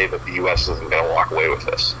to say that the U.S. isn't going to walk away with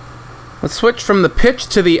this. Let's switch from the pitch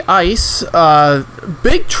to the ice.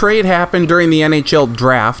 Big trade happened during the NHL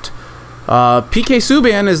draft. PK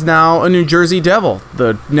Subban is now a New Jersey Devil.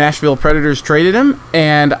 The Nashville Predators traded him,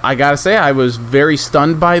 and I gotta say, I was very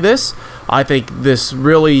stunned by this. I think this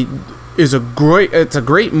really is a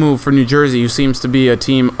great move for New Jersey, who seems to be a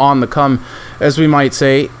team on the come, as we might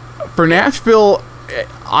say. For Nashville,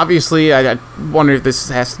 obviously, I wonder if this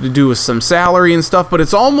has to do with some salary and stuff, but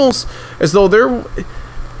it's almost as though they're...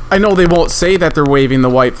 I know they won't say that they're waving the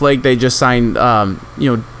white flag. They just signed,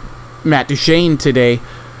 Matt Duchene today,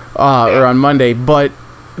 or on Monday. But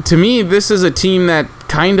to me, this is a team that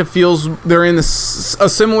kind of feels they're in a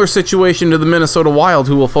similar situation to the Minnesota Wild,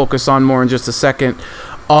 who we'll focus on more in just a second,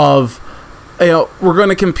 of, we're going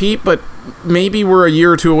to compete, but maybe we're a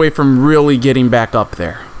year or two away from really getting back up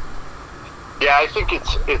there. Yeah, I think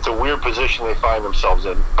it's a weird position they find themselves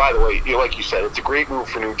in. By the way, like you said, it's a great move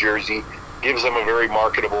for New Jersey. Gives them a very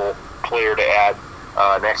marketable player to add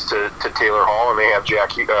next to Taylor Hall, and they have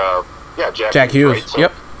Jack Hughes. Right? So,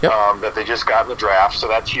 yep. That they just got in the draft, so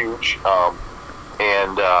that's huge. I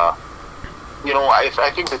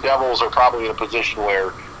think the Devils are probably in a position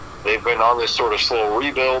where they've been on this sort of slow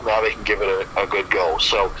rebuild. Now they can give it a good go.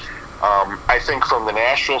 So I think from the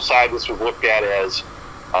Nashville side, this was looked at as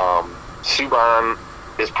Subban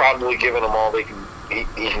is probably giving them all he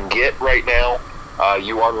can get right now.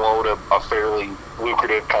 You unload a fairly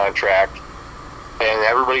lucrative contract, and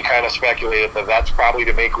everybody kind of speculated that that's probably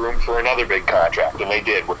to make room for another big contract, and they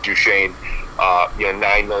did with Duchene,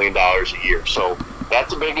 $9 million a year. So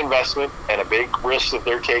that's a big investment and a big risk that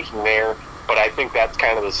they're taking there. But I think that's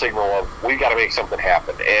kind of the signal of we got to make something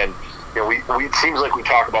happen. And we it seems like we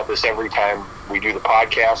talk about this every time we do the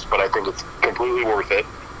podcast, but I think it's completely worth it.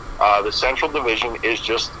 The Central Division is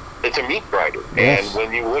it's a meat grinder. Yes. And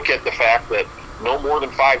when you look at the fact that no more than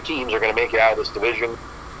 5 teams are going to make it out of this division,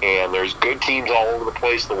 and there's good teams all over the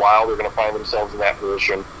place, the Wild are going to find themselves in that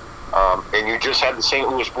position. And you just had the St.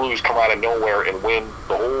 Louis Blues come out of nowhere and win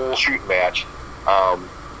the whole shooting match.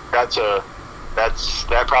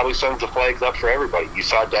 That probably sends the flags up for everybody. You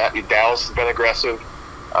saw Dallas has been aggressive.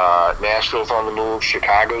 Nashville's on the move.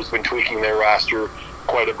 Chicago's been tweaking their roster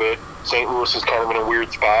quite a bit. St. Louis is kind of in a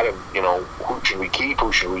weird spot of, who should we keep?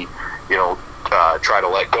 Who should we, try to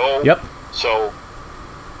let go? Yep. So,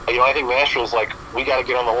 I think Nashville's like, we got to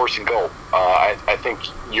get on the horse and go. I think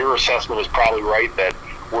your assessment is probably right that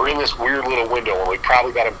we're in this weird little window and we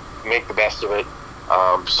probably got to make the best of it.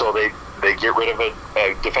 So they get rid of a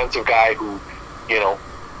defensive guy who,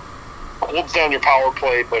 holds down your power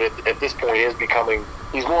play, but at this point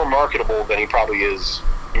he's more marketable than he probably is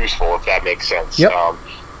useful, if that makes sense. Yep.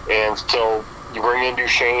 And so you bring in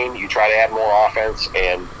Duchene, you try to add more offense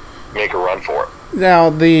and make a run for it. Now,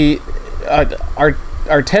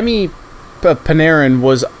 Artemi Panarin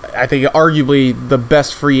was, I think, arguably the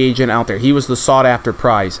best free agent out there. He was the sought-after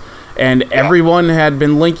prize. And everyone had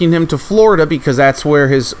been linking him to Florida because that's where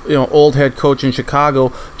his old head coach in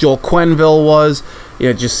Chicago, Joel Quenneville, was.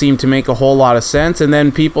 It just seemed to make a whole lot of sense. And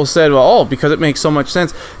then people said, well, because it makes so much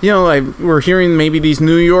sense. We're hearing maybe these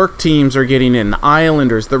New York teams are getting in, the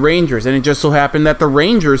Islanders, the Rangers. And it just so happened that the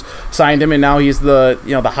Rangers signed him, and now he's the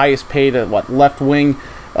highest paid left wing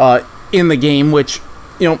in the game, which,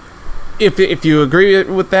 if you agree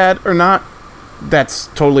with that or not, that's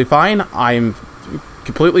totally fine. I'm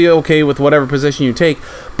completely okay with whatever position you take.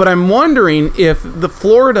 But I'm wondering if the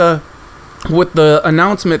Florida, with the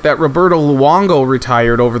announcement that Roberto Luongo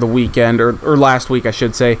retired over the weekend, or last week, I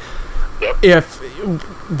should say, if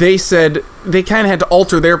they said they kind of had to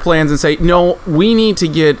alter their plans and say, no, we need to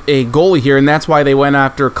get a goalie here, and that's why they went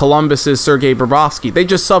after Columbus's Sergei Bobrovsky. They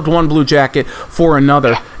just subbed one Blue Jacket for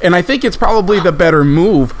another, and I think it's probably the better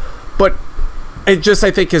move, but it just, I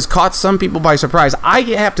think, has caught some people by surprise. I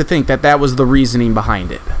have to think that was the reasoning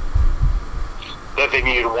behind it. That they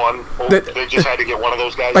needed one. They just had to get one of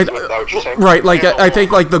those guys. Is that what you're saying? Right. I think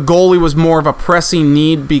the goalie was more of a pressing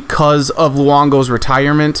need because of Luongo's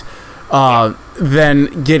retirement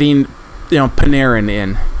than getting Panarin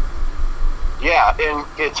in. Yeah, and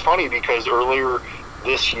it's funny because earlier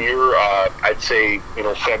this year, I'd say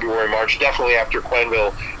February, March, definitely after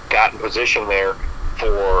Quenneville got in position there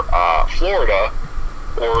for Florida,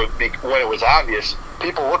 or when it was obvious,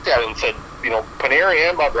 people looked at it and said, Panarin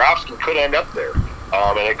and Bobrovsky could end up there,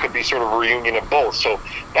 and it could be sort of a reunion of both. So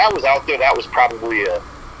that was out there. That was probably a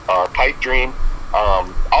pipe dream.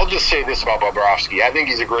 I'll just say this about Bobrovsky. I think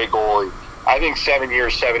he's a great goalie. I think 7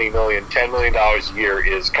 years, $70 million, $10 million a year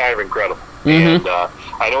is kind of incredible. Mm-hmm. And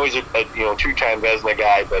I know he's a 2-time Vezina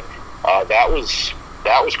guy, but that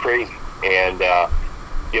was crazy. And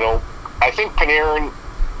I think Panarin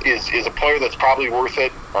is a player that's probably worth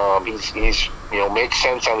it. He's makes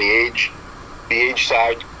sense on the age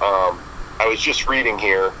side. I was just reading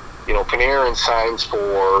here Panarin signs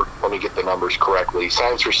for, let me get the numbers correctly,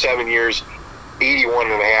 signs for 7 years,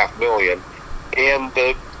 $81.5 million, and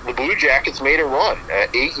the Blue Jackets made a run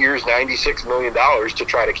at 8 years, $96 million to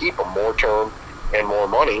try to keep him, more term and more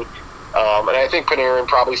money. And I think Panarin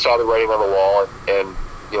probably saw the writing on the wall, and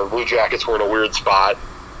the Blue Jackets were in a weird spot.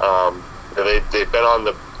 They've been on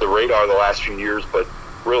the radar the last few years, but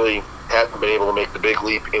really haven't been able to make the big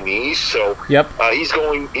leap in the East. So he's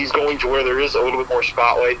going to where there is a little bit more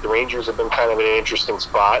spotlight. The Rangers have been kind of in an interesting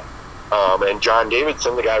spot. And John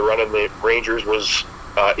Davidson, the guy running the Rangers, was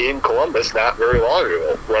in Columbus not very long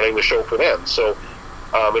ago, running the show for them. So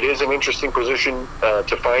it is an interesting position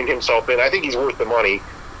to find himself in. I think he's worth the money.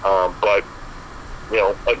 But,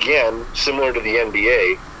 again, similar to the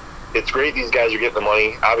NBA, it's great these guys are getting the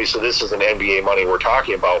money. Obviously, this isn't NBA money we're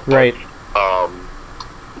talking about. But, right.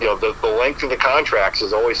 The length of the contracts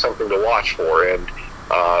is always something to watch for. And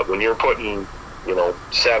when you're putting,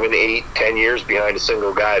 7, 8, 10 years behind a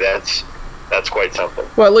single guy, that's quite something.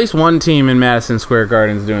 Well, at least one team in Madison Square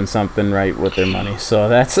Garden's doing something right with their money. So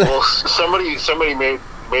that's... Well, somebody made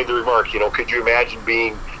the remark, could you imagine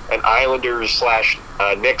being an Islanders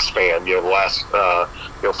 / Knicks fan, the last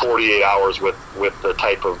 48 hours with the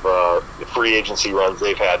type of free agency runs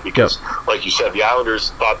they've had, because like you said, the Islanders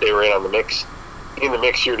thought they were in the mix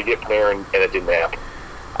here to get Panarin, and it didn't happen.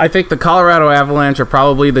 I think the Colorado Avalanche are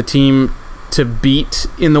probably the team to beat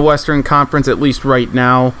in the Western Conference, at least right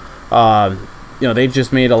now. They've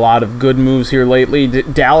just made a lot of good moves here lately.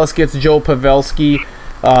 Dallas gets Joe Pavelski.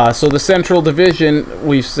 So the Central Division,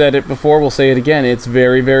 we've said it before, we'll say it again, it's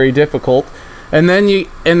very, very difficult. And then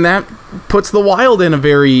that puts the Wild in a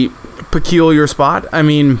very peculiar spot. I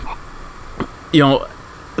mean,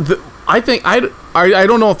 I think I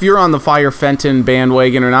don't know if you're on the Fire Fenton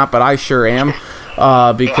bandwagon or not, but I sure am,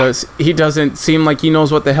 because he doesn't seem like he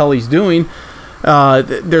knows what the hell he's doing.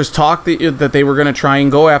 There's talk that they were going to try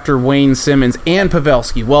and go after Wayne Simmons and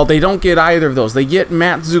Pavelski. Well, they don't get either of those. They get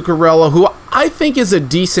Matt Zuccarello, who I think is a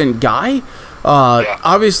decent guy.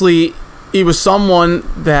 Obviously, he was someone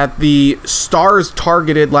that the Stars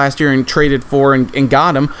targeted last year and traded for and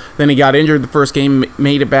got him. Then he got injured the first game,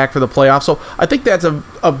 made it back for the playoffs. So I think that's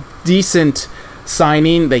a decent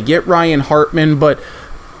signing. They get Ryan Hartman, but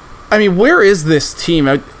I mean, where is this team?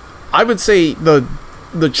 I would say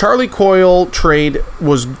the Charlie Coyle trade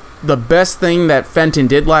was the best thing that Fenton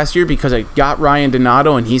did last year, because it got Ryan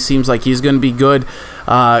Donato, and he seems like he's going to be good.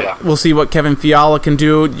 We'll see what Kevin Fiala can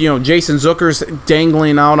do. Jason Zucker's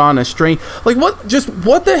dangling out on a string. Like, what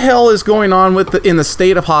the hell is going on in the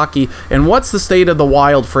state of hockey, and what's the state of the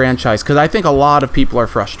Wild franchise? Because I think a lot of people are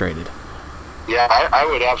frustrated. Yeah, I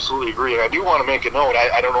would absolutely agree. And I do want to make a note.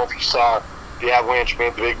 I don't know if you saw the Avalanche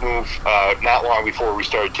made the big move not long before we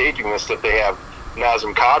started taping this, that they have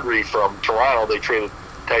Nazem Kadri from Toronto. They traded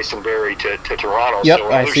Tyson Barrie to Toronto. Yep,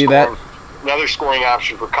 so I see that. Another scoring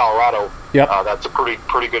option for Colorado. Yep. That's a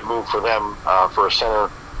pretty good move for them for a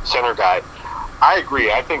center guy. I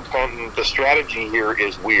agree. I think Fenton, the strategy here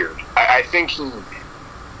is weird. I think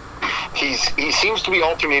he seems to be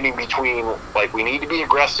alternating between, like, we need to be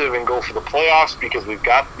aggressive and go for the playoffs because we've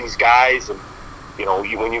got these guys, and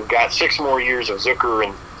when you've got 6 more years of Zucker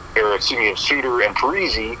of Suter and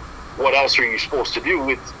Parise, what else are you supposed to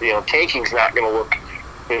do? Tanking's not going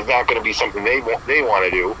to be something they want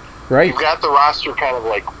to do. Right. You've got the roster kind of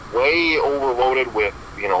like way overloaded with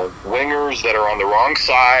wingers that are on the wrong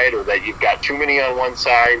side, or that you've got too many on one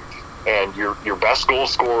side, and your best goal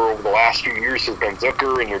scorer over the last few years has been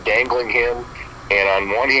Zucker, and you're dangling him. And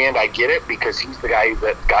on one hand, I get it because he's the guy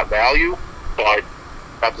that got value, but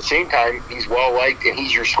at the same time, he's well liked and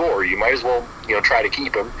he's your scorer. You might as well try to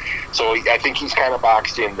keep him. So I think he's kind of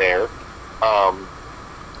boxed in there.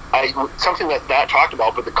 Something that's not talked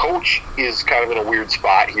about, but the coach is kind of in a weird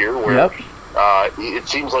spot here where it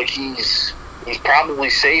seems like he's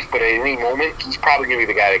probably safe, but at any moment he's probably going to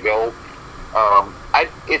be the guy to go.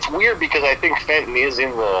 It's weird because I think Fenton is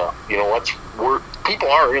in the people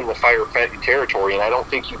are in the Fire Fenton territory, and I don't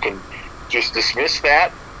think you can just dismiss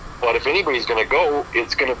that. But if anybody's going to go,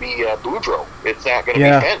 it's going to be Boudreau. It's not going to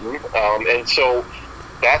be Fenton, and so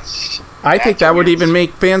that's. I think that would even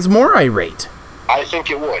make fans more irate. I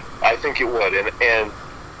think it would, and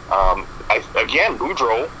again,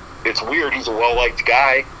 Boudreau. It's weird. He's a well-liked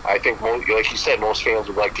guy. I think, like you said, most fans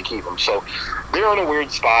would like to keep him. So they're in a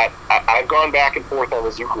weird spot. I've gone back and forth on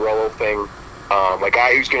the Zuccarello thing. A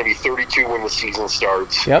guy who's going to be 32 when the season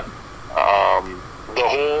starts. Yep. The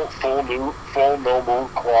whole full no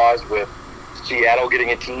move clause with Seattle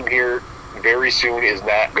getting a team here very soon is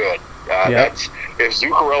not good. That's if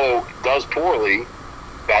Zuccarello does poorly,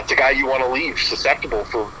 that's a guy you want to leave susceptible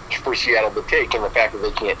for Seattle to take, and the fact that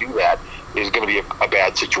they can't do that is going to be a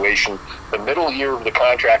bad situation. The middle year of the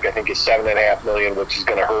contract, I think, is $7.5 million, which is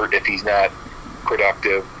going to hurt if he's not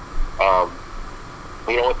productive.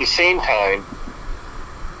 At the same time,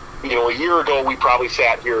 a year ago we probably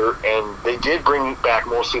sat here and they did bring back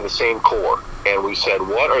mostly the same core, and we said,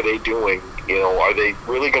 what are they doing? Are they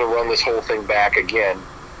really going to run this whole thing back again?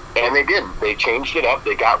 And they didn't. They changed it up.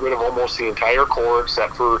 They got rid of almost the entire core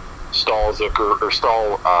except for Stahl, Zucker, or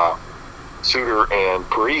Stahl, Suter, and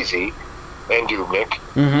Parisi, and Dubnyk.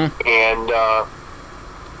 Mm-hmm.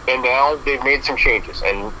 And now they've made some changes,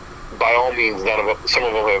 and by all means, some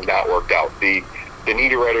of them have not worked out. The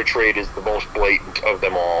Niederreiter trade is the most blatant of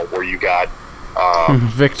them all, where you got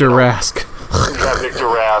Victor Rask. You got Victor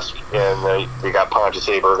Rask, and they got Pontus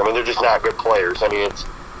Aberg. I mean, they're just not good players. I mean,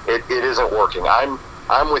 it isn't working.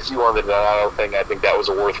 I'm with you on the Donato thing. I think that was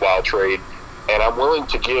a worthwhile trade, and I'm willing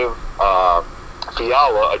to give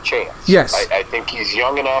Fiala a chance. Yes, I think he's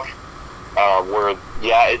young enough where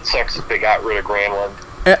it sucks that they got rid of Granlund,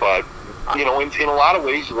 but in a lot of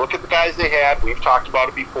ways, you look at the guys they had. We've talked about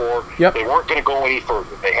it before. Yep. They weren't going to go any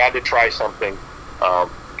further. They had to try something,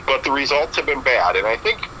 but the results have been bad. And I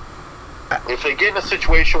think if they get in a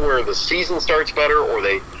situation where the season starts better, or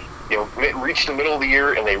they reach the middle of the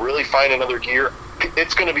year and they really find another gear,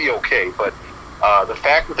 it's going to be okay. But the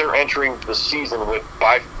fact that they're entering the season with,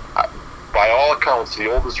 by all accounts, the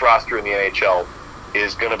oldest roster in the NHL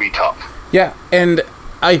is going to be tough. Yeah, and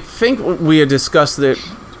I think we had discussed that,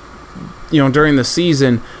 during the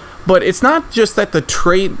season, but it's not just that the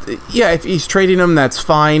trade. Yeah, if he's trading him, that's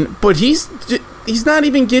fine, but he's not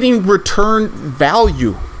even getting return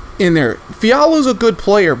value in there. Fiala's a good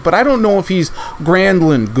player, but I don't know if he's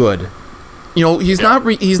Granlund good. He's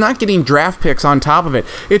not getting draft picks on top of it.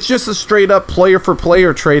 It's just a straight up player for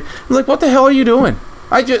player trade. Like, what the hell are you doing?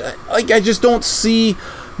 I just don't see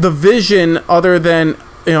the vision other than,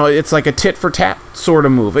 it's like a tit for tat sort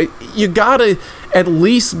of move. You gotta at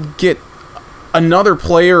least get another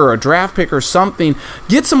player or a draft pick or something.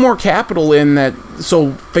 Get some more capital in that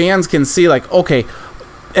so fans can see, like, okay,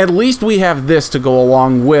 at least we have this to go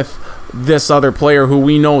along with this other player who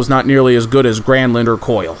we know is not nearly as good as Granlund or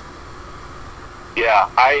Coyle. Yeah,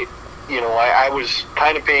 I was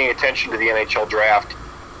kind of paying attention to the NHL draft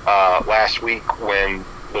last week when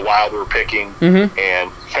the Wild were picking, and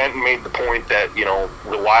Fenton made the point that,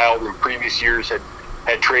 the Wild in previous years had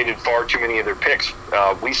traded far too many of their picks.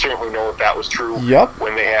 We certainly know that was true. Yep.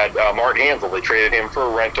 When they had Martin Hanzal. They traded him for a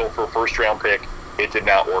rental for a first-round pick. It did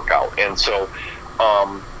not work out. And so,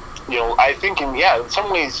 I think, in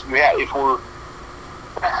some ways,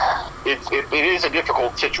 it is a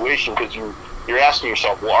difficult situation because you're asking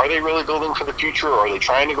yourself, well, are they really building for the future, or are they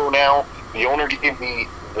trying to go now? The owner gave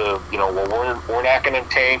we're not going to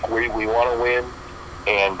tank. We want to win.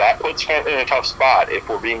 And that puts Fenton in a tough spot if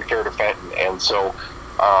we're being fair to Fenton. And so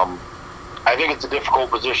I think it's a difficult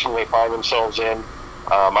position they find themselves in.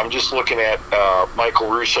 I'm just looking at Michael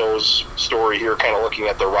Russo's story here, kind of looking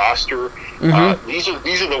at the roster. These are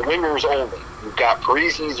the wingers only. You've got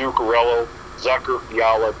Parisi, Zuccarello, Zucker,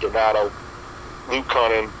 Fiala, Donato, Luke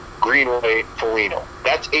Cunnin, Greenway, Foligno.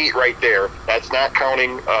 That's 8 right there. That's not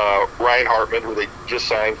counting Ryan Hartman, who they just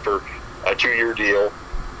signed for a 2-year deal.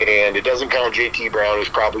 And it doesn't count JT Brown, who's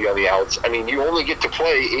probably on the outs. I mean, you only get to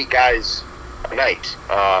play 8 guys a night,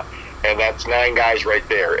 and that's 9 guys right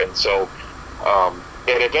there. And so, and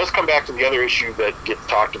it does come back to the other issue that gets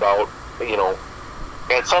talked about.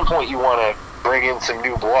 At some point you want to bring in some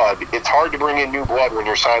new blood. It's hard to bring in new blood when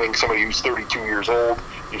you're signing somebody who's 32 years old.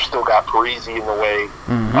 You've still got Parisi in the way.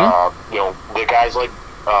 The guys like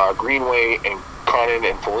Greenway and Cunnin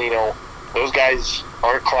and Foligno, those guys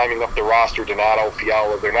aren't climbing up the roster. Donato,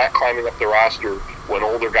 Fiala, they're not climbing up the roster when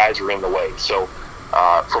older guys are in the way. So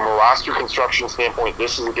from a roster construction standpoint,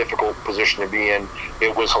 this is a difficult position to be in.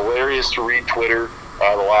 It was hilarious to read Twitter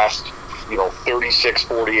the last 36,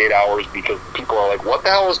 48 hours, because people are like, what the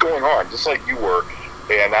hell is going on? Just like you were.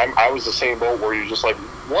 And I was the same boat where you're just like,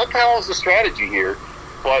 what the hell is the strategy here?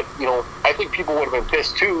 But, I think people would have been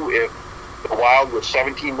pissed too if the Wild with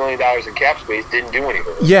 $17 million in cap space didn't do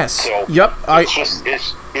anything. Yes. So yep. It's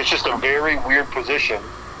just a very weird position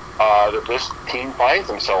that this team finds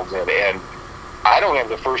themselves in, and I don't have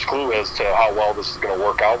the first clue as to how well this is going to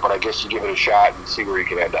work out. But I guess you give it a shot and see where you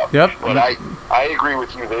can end up. Yep. But I agree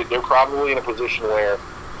with you. They're probably in a position where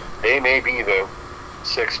they may be the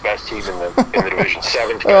 6th best team in the division,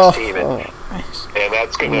 7th best team, and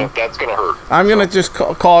that's gonna hurt. I'm gonna just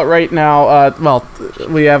call it right now.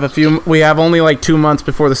 We have only like 2 months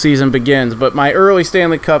before the season begins, but my early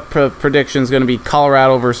Stanley Cup prediction is going to be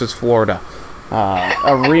Colorado versus Florida.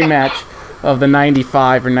 a rematch of the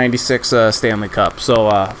 95 or 96 Stanley Cup.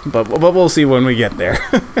 So, but we'll see when we get there.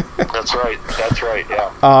 That's right,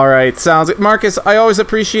 yeah. All right, sounds good. Marcus, I always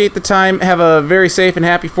appreciate the time. Have a very safe and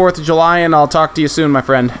happy 4th of July, and I'll talk to you soon, my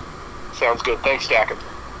friend. Sounds good. Thanks, Stacken.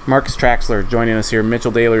 Marcus Traxler joining us here,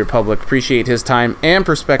 Mitchell Daily Republic. Appreciate his time and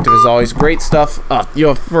perspective as always. Great stuff.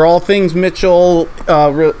 For all things Mitchell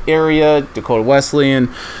area, Dakota Wesleyan,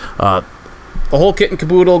 the whole kit and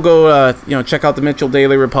caboodle. Go check out the Mitchell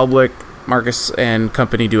Daily Republic. Marcus and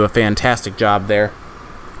company do a fantastic job there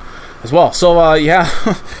as well. So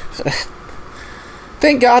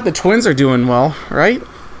thank God the Twins are doing well, right?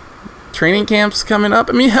 Training camp's coming up.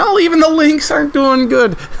 I mean, hell, even the Lynx aren't doing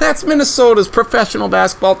good. That's Minnesota's professional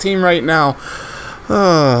basketball team right now.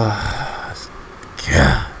 God.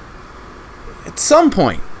 At some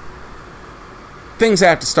point, things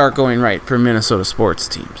have to start going right for Minnesota sports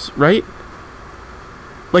teams, right?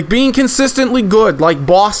 Like being consistently good, like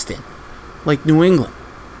Boston, like New England.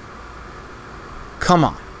 Come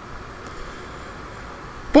on.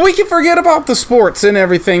 But we can forget about the sports and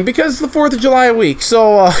everything because the 4th of July week.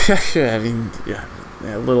 So, a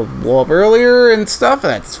little blow up earlier and stuff,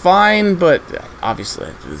 that's fine. But obviously,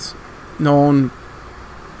 it was known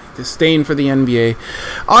disdain for the NBA.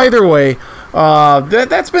 Either way,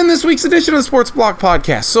 that's been this week's edition of the Sports Block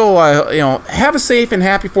Podcast. So, have a safe and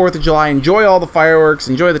happy 4th of July. Enjoy all the fireworks.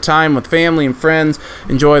 Enjoy the time with family and friends.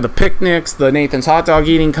 Enjoy the picnics, the Nathan's hot dog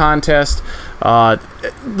eating contest.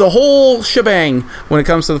 The whole shebang when it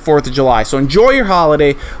comes to the 4th of July. So enjoy your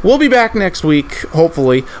holiday. We'll be back next week,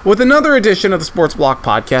 hopefully, with another edition of the Sports Block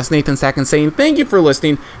Podcast. Nathan Sacken saying thank you for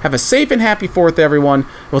listening. Have a safe and happy 4th, everyone.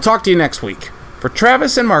 We'll talk to you next week. For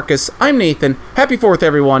Travis and Marcus, I'm Nathan. Happy 4th,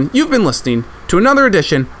 everyone. You've been listening to another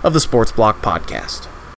edition of the Sports Block Podcast.